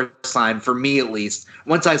it the first time, for me at least,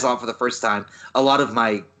 once I saw it for the first time, a lot of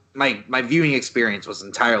my viewing experience was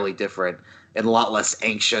entirely different and a lot less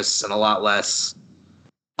anxious and a lot less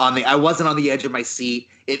I wasn't on the edge of my seat.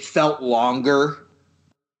 It felt longer.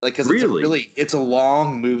 Like, because it's a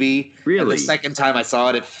long movie. Really? And the second time I saw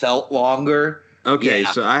it, it felt longer. Okay,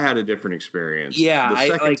 so I had a different experience. Yeah. The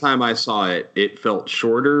second time I saw it, it felt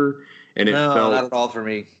shorter, and it felt... not at all for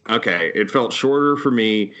me. Okay, it felt shorter for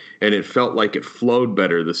me, and it felt like it flowed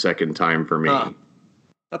better the second time for me. Huh.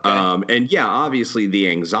 Okay. And obviously the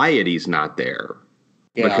anxiety's not there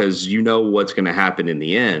because you know what's going to happen in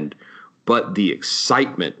the end, but the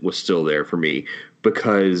excitement was still there for me.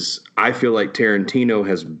 Because I feel like Tarantino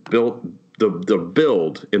has built the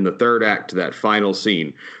build in the third act to that final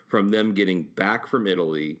scene, from them getting back from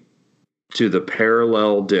Italy to the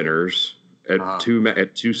parallel dinners at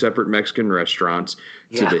two separate Mexican restaurants,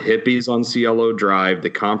 to the hippies on Cielo Drive,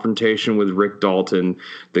 the confrontation with Rick Dalton,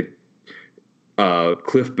 the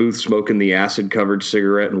Cliff Booth smoking the acid-covered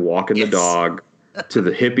cigarette and walking the dog, to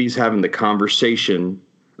the hippies having the conversation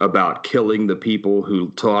about killing the people who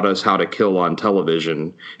taught us how to kill on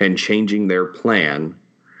television and changing their plan,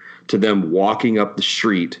 to them walking up the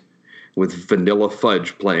street with Vanilla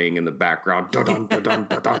Fudge playing in the background, dun, dun, dun, dun,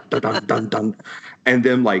 dun, dun, dun, dun, dun. And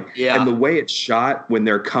then and the way it's shot when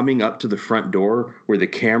they're coming up to the front door, where the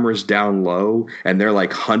camera's down low and they're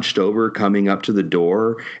like hunched over coming up to the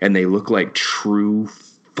door, and they look like true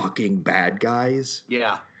fucking bad guys.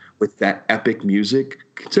 Yeah. with that epic music.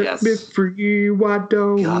 Set me free, why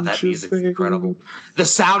don't God, that music's incredible. The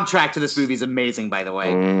soundtrack to this movie is amazing, by the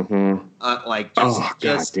way. Mm-hmm.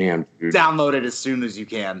 Just goddamn, dude. Download it as soon as you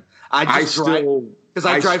can. I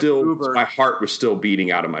drive Uber. My heart was still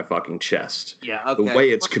beating out of my fucking chest. Yeah, okay. The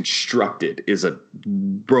way it's constructed is a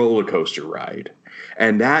roller coaster ride.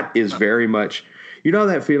 And that is very much, you know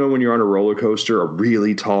that feeling when you're on a roller coaster, a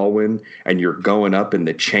really tall one, and you're going up and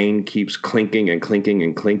the chain keeps clinking and clinking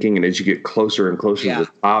and clinking, and as you get closer and closer to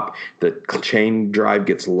the top, the chain drive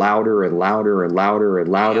gets louder and louder and louder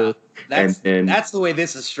and louder. Yeah, that's the way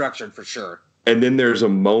this is structured for sure. And then there's a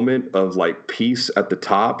moment of like peace at the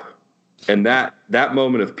top, and that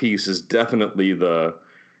moment of peace is definitely the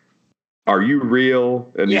 "Are you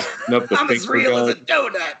real?" And he's up the I'm as real as a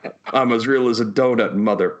donut. I'm as real as a donut,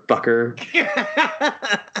 motherfucker.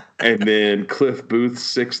 And then Cliff Booth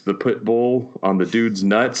sicks the pit bull on the dude's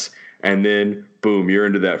nuts, and then boom, you're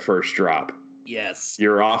into that first drop. Yes.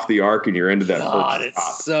 You're off the arc and you're into that first drop.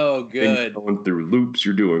 It's so good. Then you're going through loops,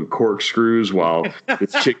 you're doing corkscrews while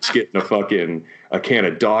this chick's getting a can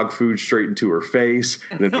of dog food straight into her face,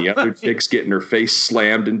 and then the other chick's getting her face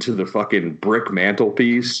slammed into the fucking brick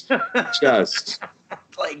mantelpiece. Just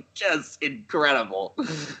incredible.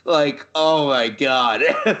 Like, oh my God.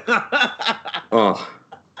 Oh.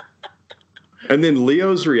 And then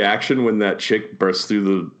Leo's reaction when that chick bursts through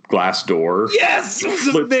the glass door. Yes, it was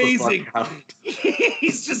amazing.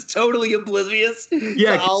 He's just totally oblivious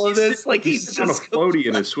to all of this. Like he's just on a floaty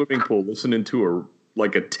in a swimming pool listening to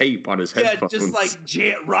a tape on his headphones. Yeah, just like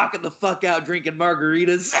rocking the fuck out, drinking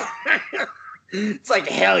margaritas. It's like,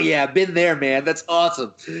 hell yeah, been there, man. That's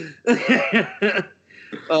awesome.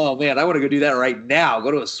 Oh man, I want to go do that right now.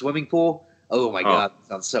 Go to a swimming pool. Oh my God, that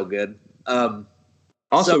sounds so good.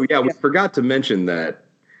 We forgot to mention that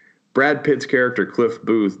Brad Pitt's character, Cliff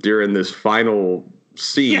Booth, during this final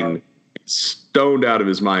scene, stoned out of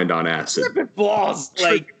his mind on acid. Tripping balls.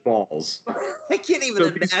 I can't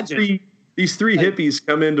even imagine. These three hippies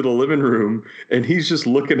come into the living room, and he's just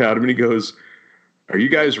looking at him, and he goes, "Are you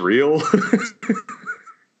guys real?"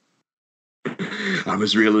 "I'm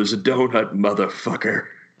as real as a donut, motherfucker.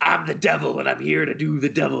 I'm the devil, and I'm here to do the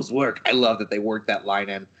devil's work." I love that they worked that line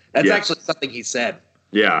in. That's actually something he said.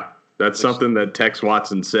 Yeah, that's something that Tex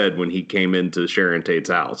Watson said when he came into Sharon Tate's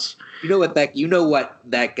house. You know what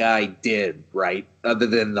that guy did, right? Other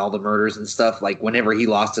than all the murders and stuff, like whenever he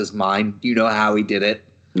lost his mind, do you know how he did it?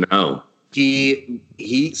 No.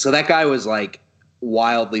 So that guy was like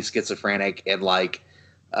wildly schizophrenic and like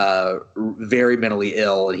very mentally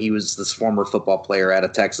ill, and he was this former football player out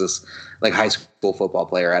of Texas, like high school football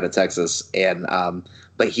player out of Texas, and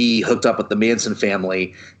but he hooked up with the Manson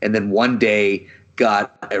family, and then one day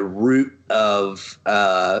got a root of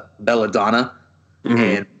belladonna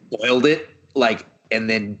and boiled it, and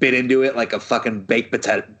then bit into it like a fucking baked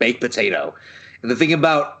potato. And the thing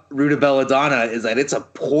about root of belladonna is that it's a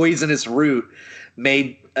poisonous root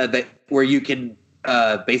made where you can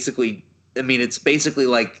basically, I mean, it's basically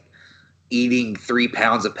like eating 3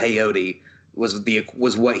 pounds of peyote was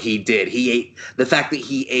what he did. The fact that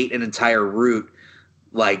he ate an entire root,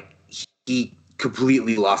 like he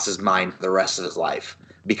completely lost his mind for the rest of his life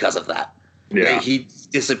because of that. Yeah. He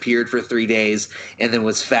disappeared for 3 days and then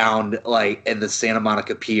was found like in the Santa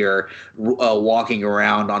Monica Pier, walking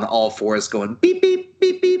around on all fours going beep, beep,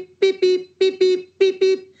 beep, beep, beep, beep, beep, beep, beep,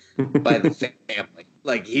 beep by the family.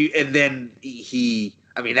 Like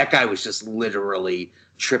that guy was just literally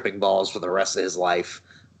tripping balls for the rest of his life,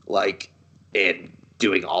 like, and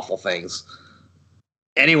doing awful things.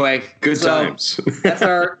 Anyway, good times.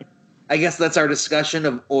 I guess that's our discussion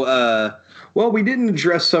of. Well, we didn't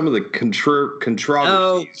address some of the controversies.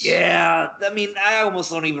 Oh, yeah. I mean, I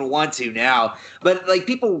almost don't even want to now. But, like,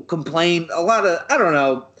 people complain a lot of, I don't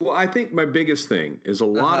know. Well, I think my biggest thing is a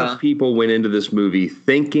lot of people went into this movie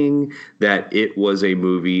thinking that it was a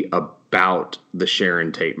movie about the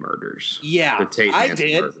Sharon Tate murders. Yeah, the Tate I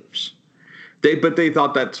did. Murders. But they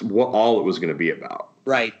thought that's all it was going to be about.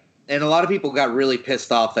 Right. And a lot of people got really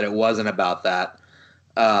pissed off that it wasn't about that.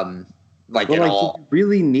 At all. Do you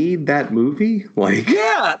really need that movie?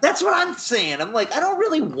 Yeah, that's what I'm saying. I'm like, I don't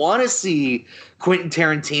really want to see Quentin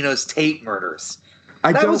Tarantino's Tate murders.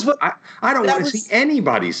 I don't want to see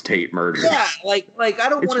anybody's Tate murders. Yeah, like I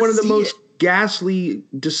don't want to see it. It's one of the most ghastly,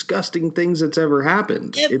 disgusting things that's ever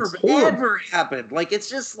happened. Ever happened. Like, it's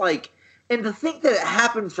just like, and to think that it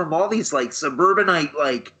happened from all these like suburbanite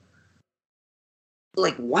why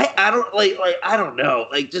I don't know,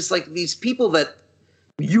 like just like these people that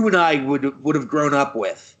you and I would have grown up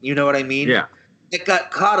with, you know what I mean? Yeah. It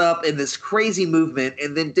got caught up in this crazy movement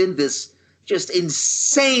and then did this just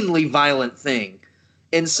insanely violent thing.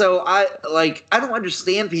 And so I don't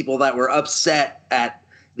understand people that were upset at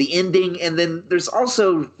the ending. And then there's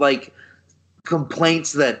also like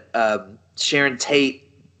complaints that Sharon Tate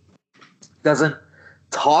doesn't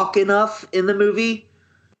talk enough in the movie.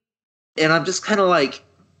 And I'm just kind of like,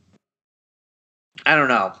 I don't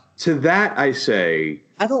know. To that, I say,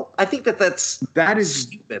 I think that is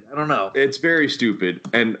stupid. I don't know. It's very stupid.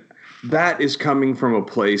 And that is coming from a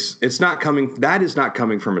place. That is not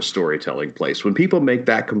coming from a storytelling place. When people make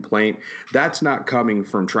that complaint, that's not coming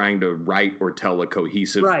from trying to write or tell a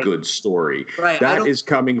cohesive, good story. Right. That is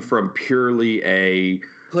coming from purely a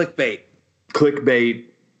clickbait.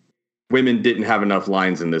 Women didn't have enough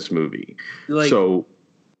lines in this movie.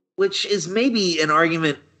 Which is maybe an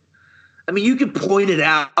argument. I mean, you could point it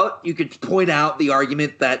out. You could point out the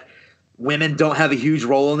argument that women don't have a huge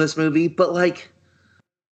role in this movie, but like,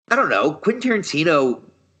 I don't know. Quentin Tarantino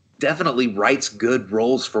definitely writes good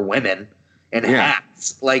roles for women and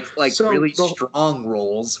has really strong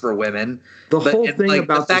roles for women. The whole thing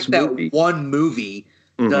about the fact this movie, that one movie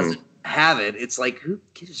doesn't have it, it's like, who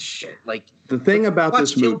gives a shit? Like, the thing about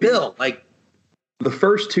this movie, Bill, like, the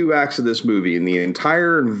first 2 acts of this movie and the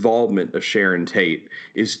entire involvement of Sharon Tate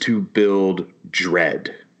is to build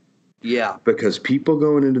dread. Yeah. Because people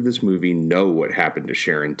going into this movie know what happened to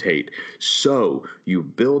Sharon Tate. So you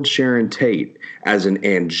build Sharon Tate as an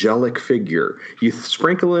angelic figure. You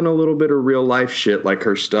sprinkle in a little bit of real life shit like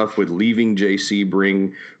her stuff with leaving JC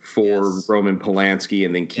Bring for Roman Polanski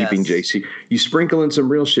and then keeping JC. You sprinkle in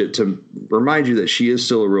some real shit to remind you that she is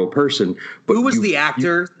still a real person. But who was the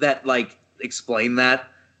actor that like explain that,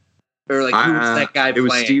 or like who was that guy playing? It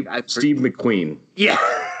was Steve McQueen. Yeah,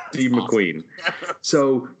 Steve McQueen.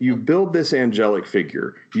 So you build this angelic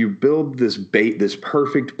figure. You build this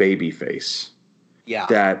perfect baby face. Yeah.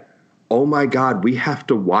 That, oh my God, we have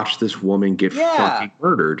to watch this woman get fucking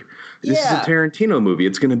murdered. This is a Tarantino movie.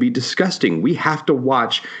 It's going to be disgusting. We have to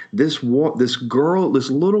watch this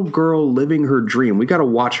little girl living her dream. We got to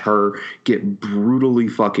watch her get brutally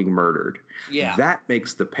fucking murdered. Yeah. That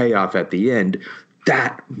makes the payoff at the end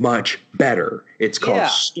that much better. It's called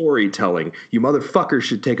storytelling. You motherfuckers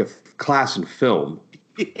should take a class in film.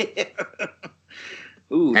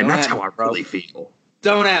 Ooh, and that's how I really feel.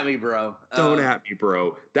 Don't at me, bro. Don't at me,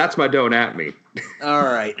 bro. That's my don't at me. All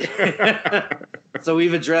right. So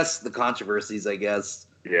we've addressed the controversies, I guess.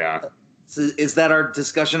 Yeah. So is that our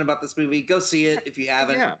discussion about this movie? Go see it if you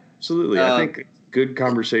haven't. Yeah, absolutely. I think good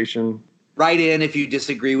conversation. Write in if you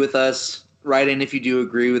disagree with us. Write in if you do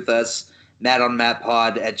agree with us.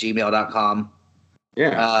 mattonmattpod@gmail.com.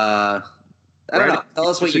 Yeah. I don't know. Tell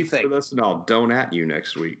us what you think. With us and I'll don't at you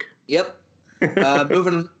next week. Yep.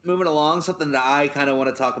 Moving along, something that I kind of want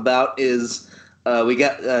to talk about is we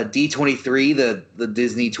got D23, the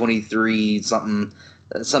Disney 23 something,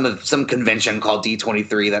 some convention called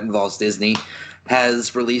D23 that involves Disney,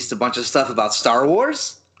 has released a bunch of stuff about Star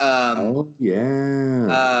Wars. Billy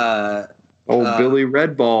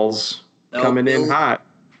Redballs coming in hot.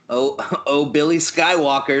 Billy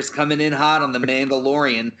Skywalker's coming in hot on The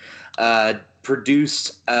Mandalorian,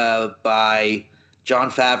 produced by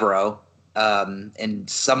Jon Favreau. And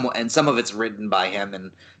some of it's written by him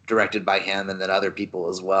and directed by him, and then other people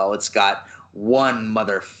as well. It's got one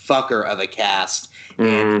motherfucker of a cast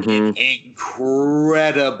and an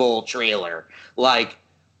incredible trailer. Like,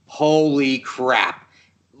 holy crap!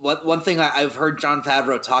 One thing I've heard Jon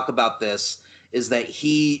Favreau talk about this is that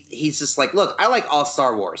he's just like, look, I like all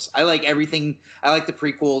Star Wars. I like everything. I like the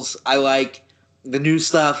prequels. I like the new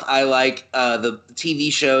stuff. I like the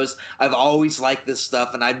TV shows. I've always liked this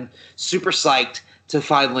stuff, and I'm super psyched to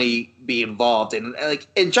finally be involved. And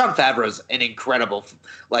Jon Favreau's an incredible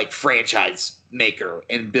franchise maker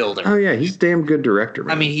and builder. Oh yeah, he's a damn good director,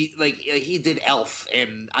 man. I mean, he did Elf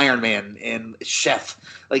and Iron Man and Chef.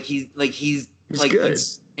 He's good.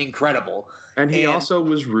 It's incredible. And he also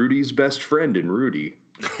was Rudy's best friend in Rudy.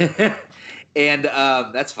 And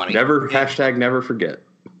that's funny. Never forget.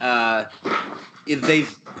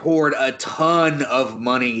 They've poured a ton of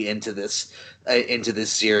money into this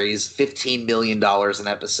series, $15 million an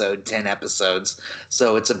episode, 10 episodes.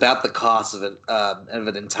 So it's about the cost of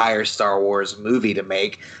an entire Star Wars movie to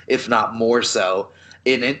make, if not more so.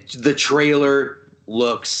 The trailer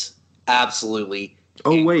looks absolutely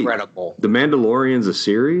incredible. Wait, The Mandalorian's a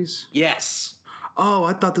series? Yes. Oh,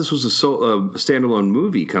 I thought this was a standalone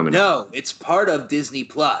movie coming out. No, it's part of Disney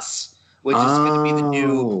Plus, which is going to be the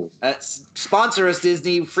new sponsor us,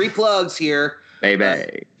 Disney. Free plugs here,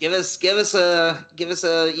 baby. Give us a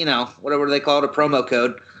whatever they call it, a promo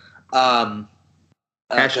code.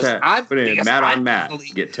 Hashtag put in Matt on Matt,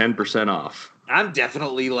 get 10% off. I'm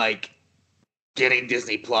definitely getting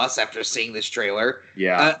Disney Plus after seeing this trailer.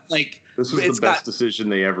 Yeah. This was the best decision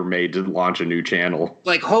they ever made to launch a new channel.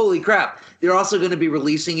 Like, holy crap. They're also going to be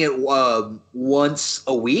releasing it once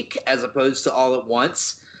a week as opposed to all at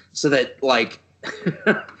once. So that, like,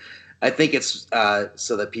 I think it's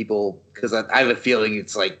so that people, because I have a feeling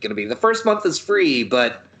it's like going to be the first month is free,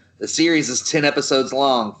 but the series is 10 episodes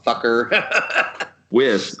long, fucker.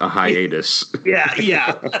 With a hiatus. Yeah.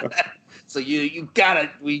 So you've got to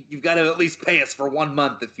at least pay us for 1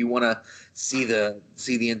 month if you want to see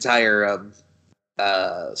the entire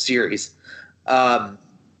series.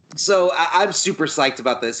 So I'm super psyched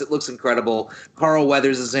about this. It looks incredible. Carl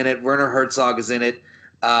Weathers is in it. Werner Herzog is in it.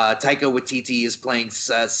 Taika Waititi is playing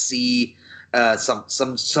some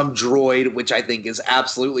droid, which I think is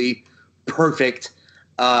absolutely perfect.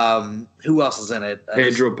 Who else is in it?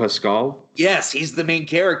 Pedro Pascal. Yes, he's the main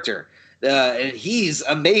character, and he's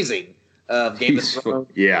amazing. Game of Thrones.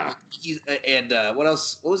 Yeah. And what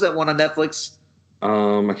else? What was that one on Netflix?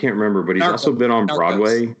 I can't remember, but he's also been on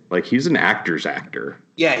Broadway. Like, he's an actor's actor.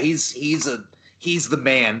 Yeah, he's the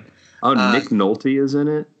man. Oh, Nick Nolte is in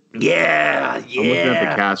it? Yeah. I'm looking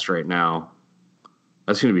at the cast right now.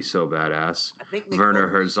 That's going to be so badass. I think Werner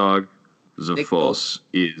Herzog, the Force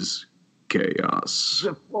is chaos.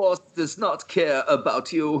 The Force does not care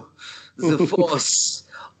about you. The Force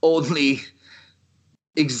only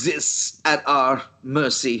exists at our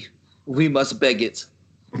mercy. We must beg it.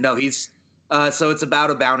 No, he's... so it's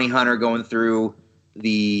about a bounty hunter going through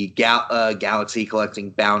the galaxy collecting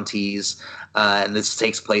bounties, and this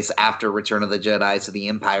takes place after Return of the Jedi, so the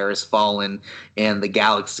Empire has fallen, and the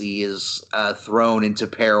galaxy is thrown into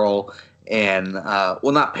peril, and,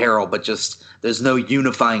 well, not peril, but just there's no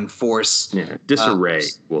unifying force. Yeah, disarray,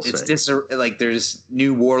 we'll say. It's like there's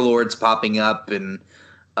new warlords popping up, and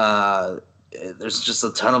there's just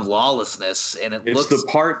a ton of lawlessness, and it's the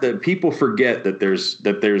part that people forget that there's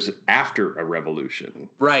after a revolution.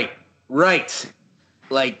 Right.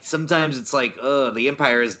 Like sometimes it's like, the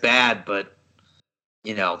Empire is bad, but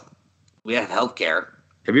we have healthcare.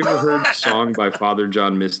 Have you ever heard a song by Father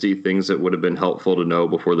John Misty, Things That Would Have Been Helpful to Know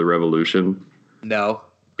Before the Revolution? No.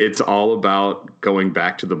 It's all about going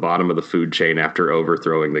back to the bottom of the food chain after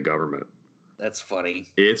overthrowing the government. That's funny.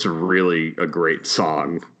 It's really a great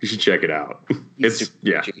song. You should check it out.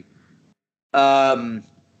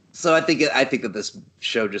 So I think that this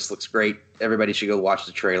show just looks great. Everybody should go watch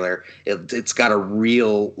the trailer. It's got a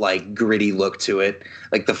real like gritty look to it.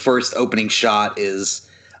 Like the first opening shot is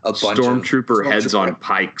a bunch of stormtrooper heads on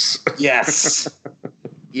pikes. Yes.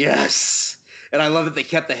 And I love that they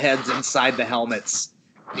kept the heads inside the helmets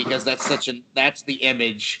because that's the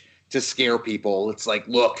image to scare people. It's like,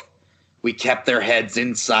 look. We kept their heads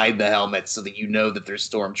inside the helmets so that you know that they're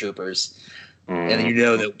stormtroopers. And you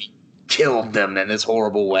know that we killed them in this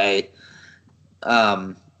horrible way.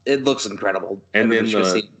 It looks incredible. And then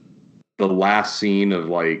the last scene of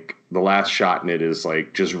like the last shot in it is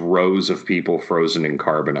like just rows of people frozen in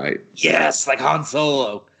carbonite. Yes, like Han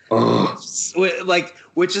Solo. Like,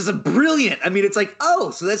 which is a brilliant. I mean, it's like,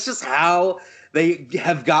 so that's just how they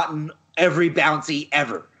have gotten every bounty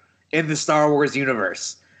ever in the Star Wars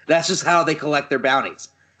universe. That's just how they collect their bounties.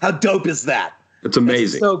 How dope is that? It's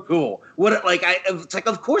amazing. That's so cool. It's like,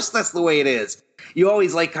 of course that's the way it is. You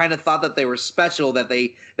always like kind of thought that they were special, that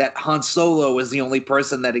Han Solo was the only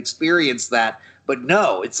person that experienced that. But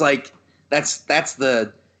no, it's like that's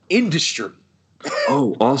the industry.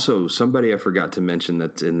 Oh, also somebody I forgot to mention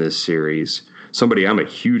that's in this series. Somebody I'm a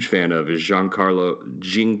huge fan of is Giancarlo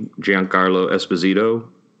Esposito.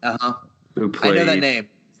 Who played, I know that name.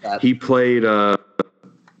 He played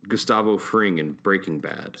Gustavo Fring in Breaking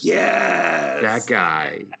Bad. Yes!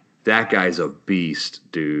 That guy's a beast,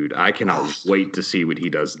 dude. I cannot wait to see what he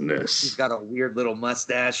does in this. He's got a weird little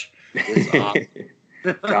mustache. It's awesome.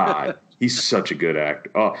 God, he's such a good actor.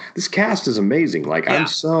 Oh, this cast is amazing. Like, I'm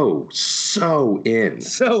so in.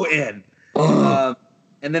 So in.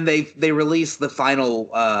 And then they released the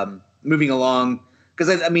final moving along,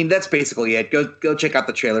 because I mean that's basically it. Go check out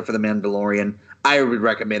the trailer for The Mandalorian. I would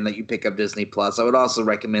recommend that you pick up Disney Plus. I would also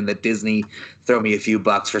recommend that Disney throw me a few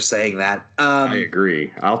bucks for saying that. I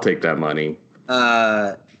agree. I'll take that money.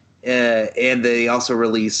 And they also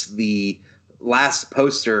released the last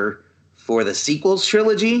poster for the sequels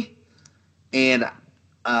trilogy, and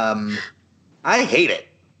I hate it.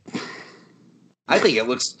 I think it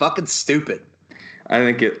looks fucking stupid. I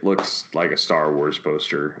think it looks like a Star Wars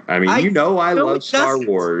poster. I mean, I love Star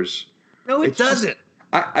Wars. No, it doesn't.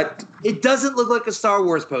 It doesn't look like a Star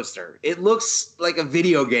Wars poster. It looks like a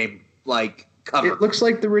video game like cover. It looks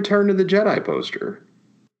like the Return of the Jedi poster.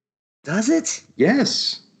 Does it?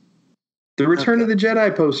 Yes. The Return of the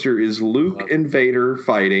Jedi poster is Luke and Vader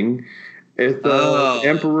fighting at the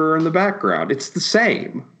Emperor in the background. It's the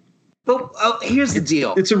same. But here's the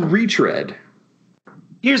deal. It's a retread.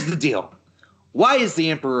 Here's the deal. Why is the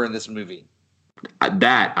Emperor in this movie?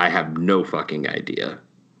 That I have no fucking idea.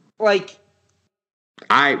 Like,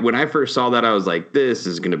 when I first saw that, I was like, this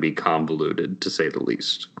is going to be convoluted, to say the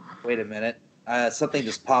least. Wait a minute. Something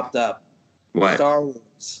just popped up. What? Star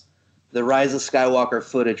Wars. The Rise of Skywalker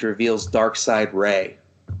footage reveals Dark Side Rey.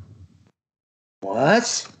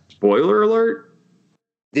 What? Spoiler alert?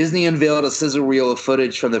 Disney unveiled a sizzle reel of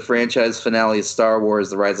footage from the franchise finale of Star Wars,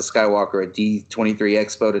 The Rise of Skywalker, at D23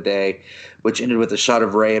 Expo today, which ended with a shot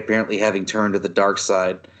of Rey apparently having turned to the dark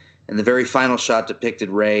side. And the very final shot depicted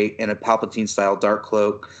Rey in a Palpatine-style dark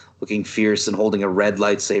cloak, looking fierce and holding a red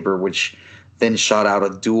lightsaber, which then shot out a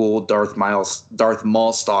dual Darth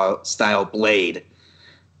Maul style blade.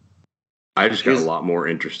 I just got a lot more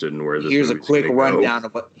interested in where this. Here's a quick rundown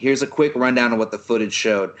of what the footage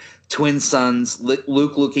showed. Twin sons,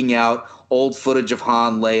 Luke looking out, old footage of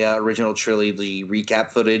Han, Leia, original trilogy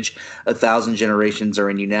recap footage. 1,000 generations are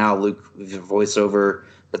in you now. Luke voiceover,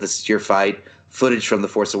 but this is your fight. Footage from The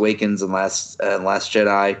Force Awakens and Last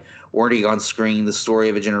Jedi. Already on screen, the story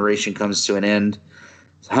of a generation comes to an end.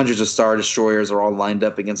 Hundreds of Star Destroyers are all lined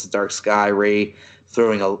up against the dark sky. Rey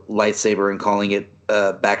throwing a lightsaber and calling it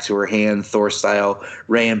back to her hand, Thor style.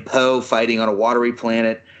 Rey and Poe fighting on a watery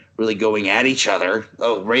planet, really going at each other.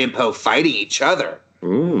 Oh, Rey and Poe fighting each other.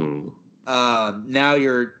 Ooh. Now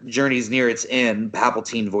your journey's near its end.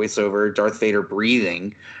 Palpatine voiceover, Darth Vader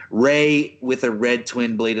breathing. Rey with a red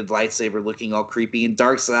twin-bladed lightsaber looking all creepy and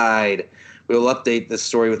dark side. We will update this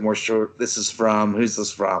story with more short. This is from, who's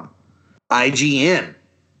this from? IGN.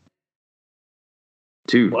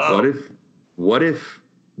 Dude, whoa. What if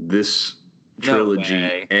this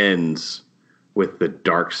trilogy ends with the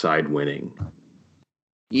dark side winning?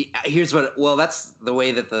 That's the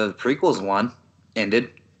way that the prequels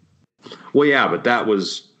ended. Well, yeah, but that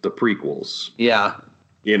was the prequels. Yeah.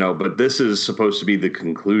 But this is supposed to be the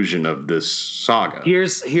conclusion of this saga.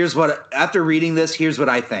 Here's what, after reading this, here's what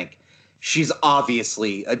I think. She's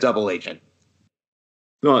obviously a double agent.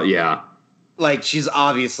 Well, yeah. Like, she's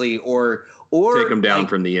obviously, or take them down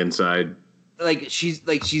from the inside. She's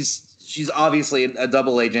obviously a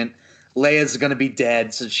double agent. Leia's going to be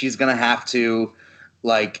dead, so she's going to have to,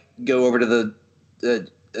 go over to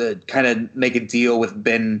the kind of make a deal with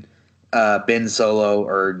Ben Solo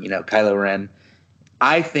or Kylo Ren.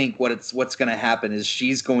 I think what's going to happen is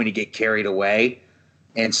she's going to get carried away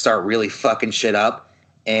and start really fucking shit up,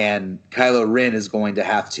 and Kylo Ren is going to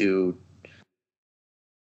have to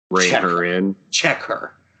check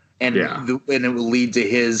her, and it will lead to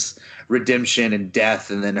his redemption and death,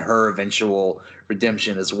 and then her eventual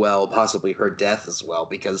redemption as well, possibly her death as well,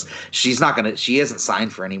 because she hasn't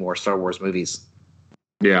signed for any more Star Wars movies.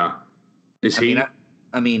 Yeah. Is he?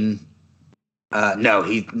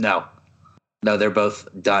 No, they're both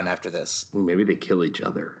done after this. Maybe they kill each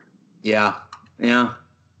other. Yeah.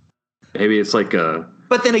 Maybe it's like a.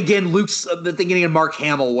 But then again, Mark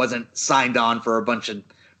Hamill wasn't signed on for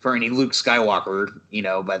any Luke Skywalker,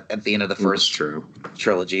 but at the end of the first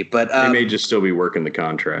trilogy. But they may just still be working the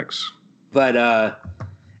contracts. But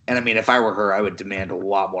if I were her, I would demand a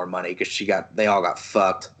lot more money because they all got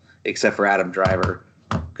fucked except for Adam Driver,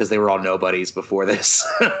 because they were all nobodies before this.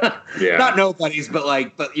 Yeah, not nobodies, but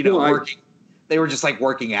working. They were just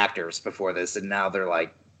working actors before this, and now they're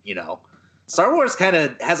Star Wars kind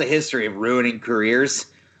of has a history of ruining careers,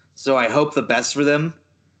 so I hope the best for them.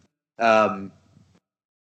 But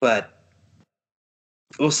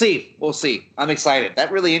we'll see. I'm excited.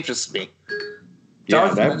 That really interests me.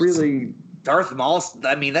 Darth Maul.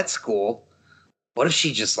 I mean, that's cool. What if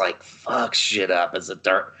she just fucks shit up as a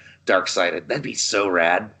dark sided? That'd be so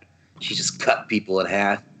rad. She just cut people in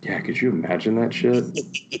half. Yeah, could you imagine that shit?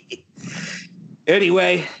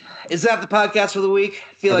 Anyway, is that the podcast for the week?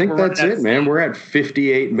 I think that's it, man. We're at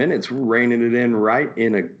 58 minutes. We're reining it in right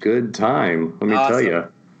in a good time. Let me tell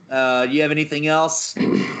you. You have anything else?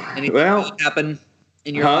 Anything that happened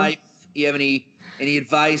in your life? You have any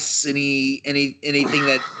advice? Anything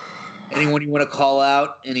that anyone you want to call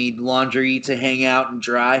out? Any laundry to hang out and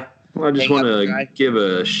dry? Well, I just want to give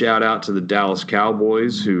a shout out to the Dallas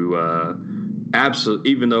Cowboys, who absolutely,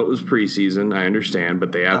 even though it was preseason, I understand,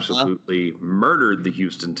 but they absolutely murdered the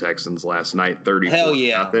Houston Texans last night,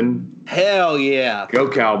 34-0. Hell yeah! Go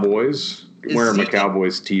Cowboys! Wearing my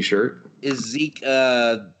Cowboys t-shirt. Is Zeke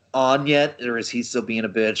on yet, or is he still being a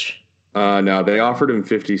bitch? No, they offered him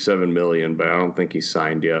 $57 million, but I don't think he's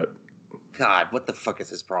signed yet. God, what the fuck is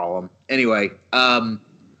his problem? Anyway,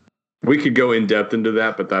 We could go in depth into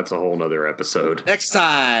that, but that's a whole nother episode. Next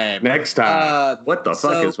time. What the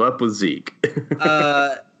fuck is up with Zeke?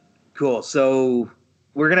 Cool. So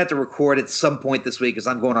we're going to have to record at some point this week because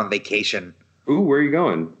I'm going on vacation. Ooh, where are you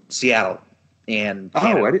going? Seattle. And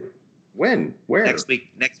when? Where? Next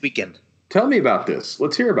weekend. Tell me about this.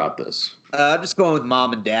 Let's hear about this. I'm just going with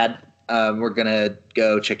mom and dad. We're going to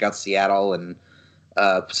go check out Seattle and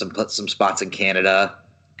some spots in Canada.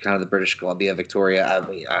 Kind of the British Columbia, Victoria. Let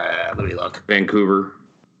me look. Vancouver.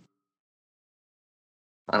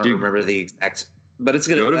 I don't remember the exact, but it's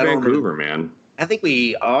gonna go to Vancouver, man. I think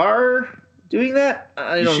we are doing that.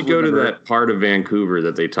 You should go to that part of Vancouver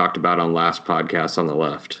that they talked about on last podcast on the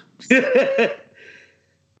left.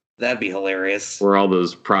 That'd be hilarious. Where all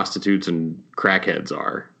those prostitutes and crackheads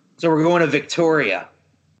are. So we're going to Victoria.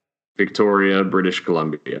 Victoria, British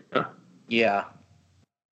Columbia. Yeah.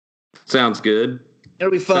 Sounds good.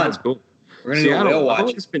 It'll be fun. Sounds cool. We're going to do a whale watch. I've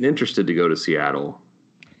always been interested to go to Seattle.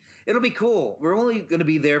 It'll be cool. We're only going to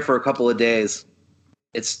be there for a couple of days.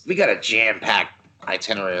 We got a jam-packed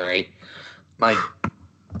itinerary.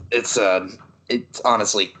 It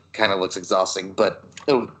honestly kind of looks exhausting, but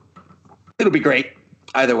it'll be great.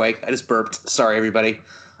 Either way, I just burped. Sorry, everybody.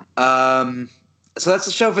 So that's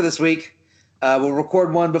the show for this week. We'll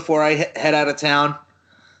record one before I head out of town.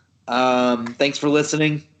 Thanks for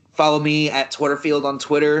listening. Follow me at Twitterfield on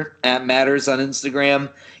Twitter, at Matters on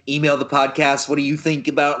Instagram. Email the podcast. What do you think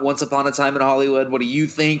about Once Upon a Time in Hollywood? What do you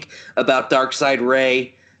think about Darkside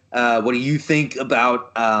Ray? What do you think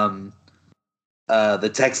about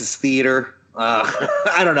the Texas Theater?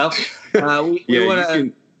 I don't know.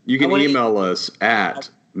 You can email us at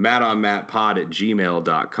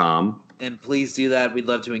mattonmattpod@gmail.com. And please do that. We'd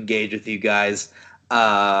love to engage with you guys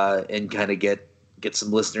and kind of get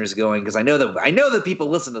some listeners going, because I know that people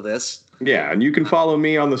listen to this. Yeah, and you can follow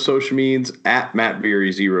me on the social medias at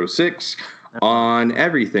MattBeery06 on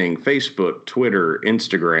everything: Facebook, Twitter,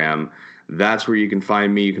 Instagram. That's where you can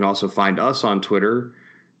find me. You can also find us on Twitter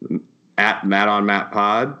at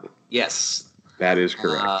MattOnMattPod. Yes, that is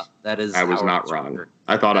correct. That is. I was not wrong.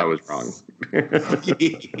 I thought I was wrong.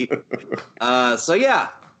 So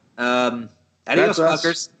yeah, adios,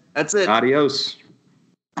 fuckers. That's it. Adios.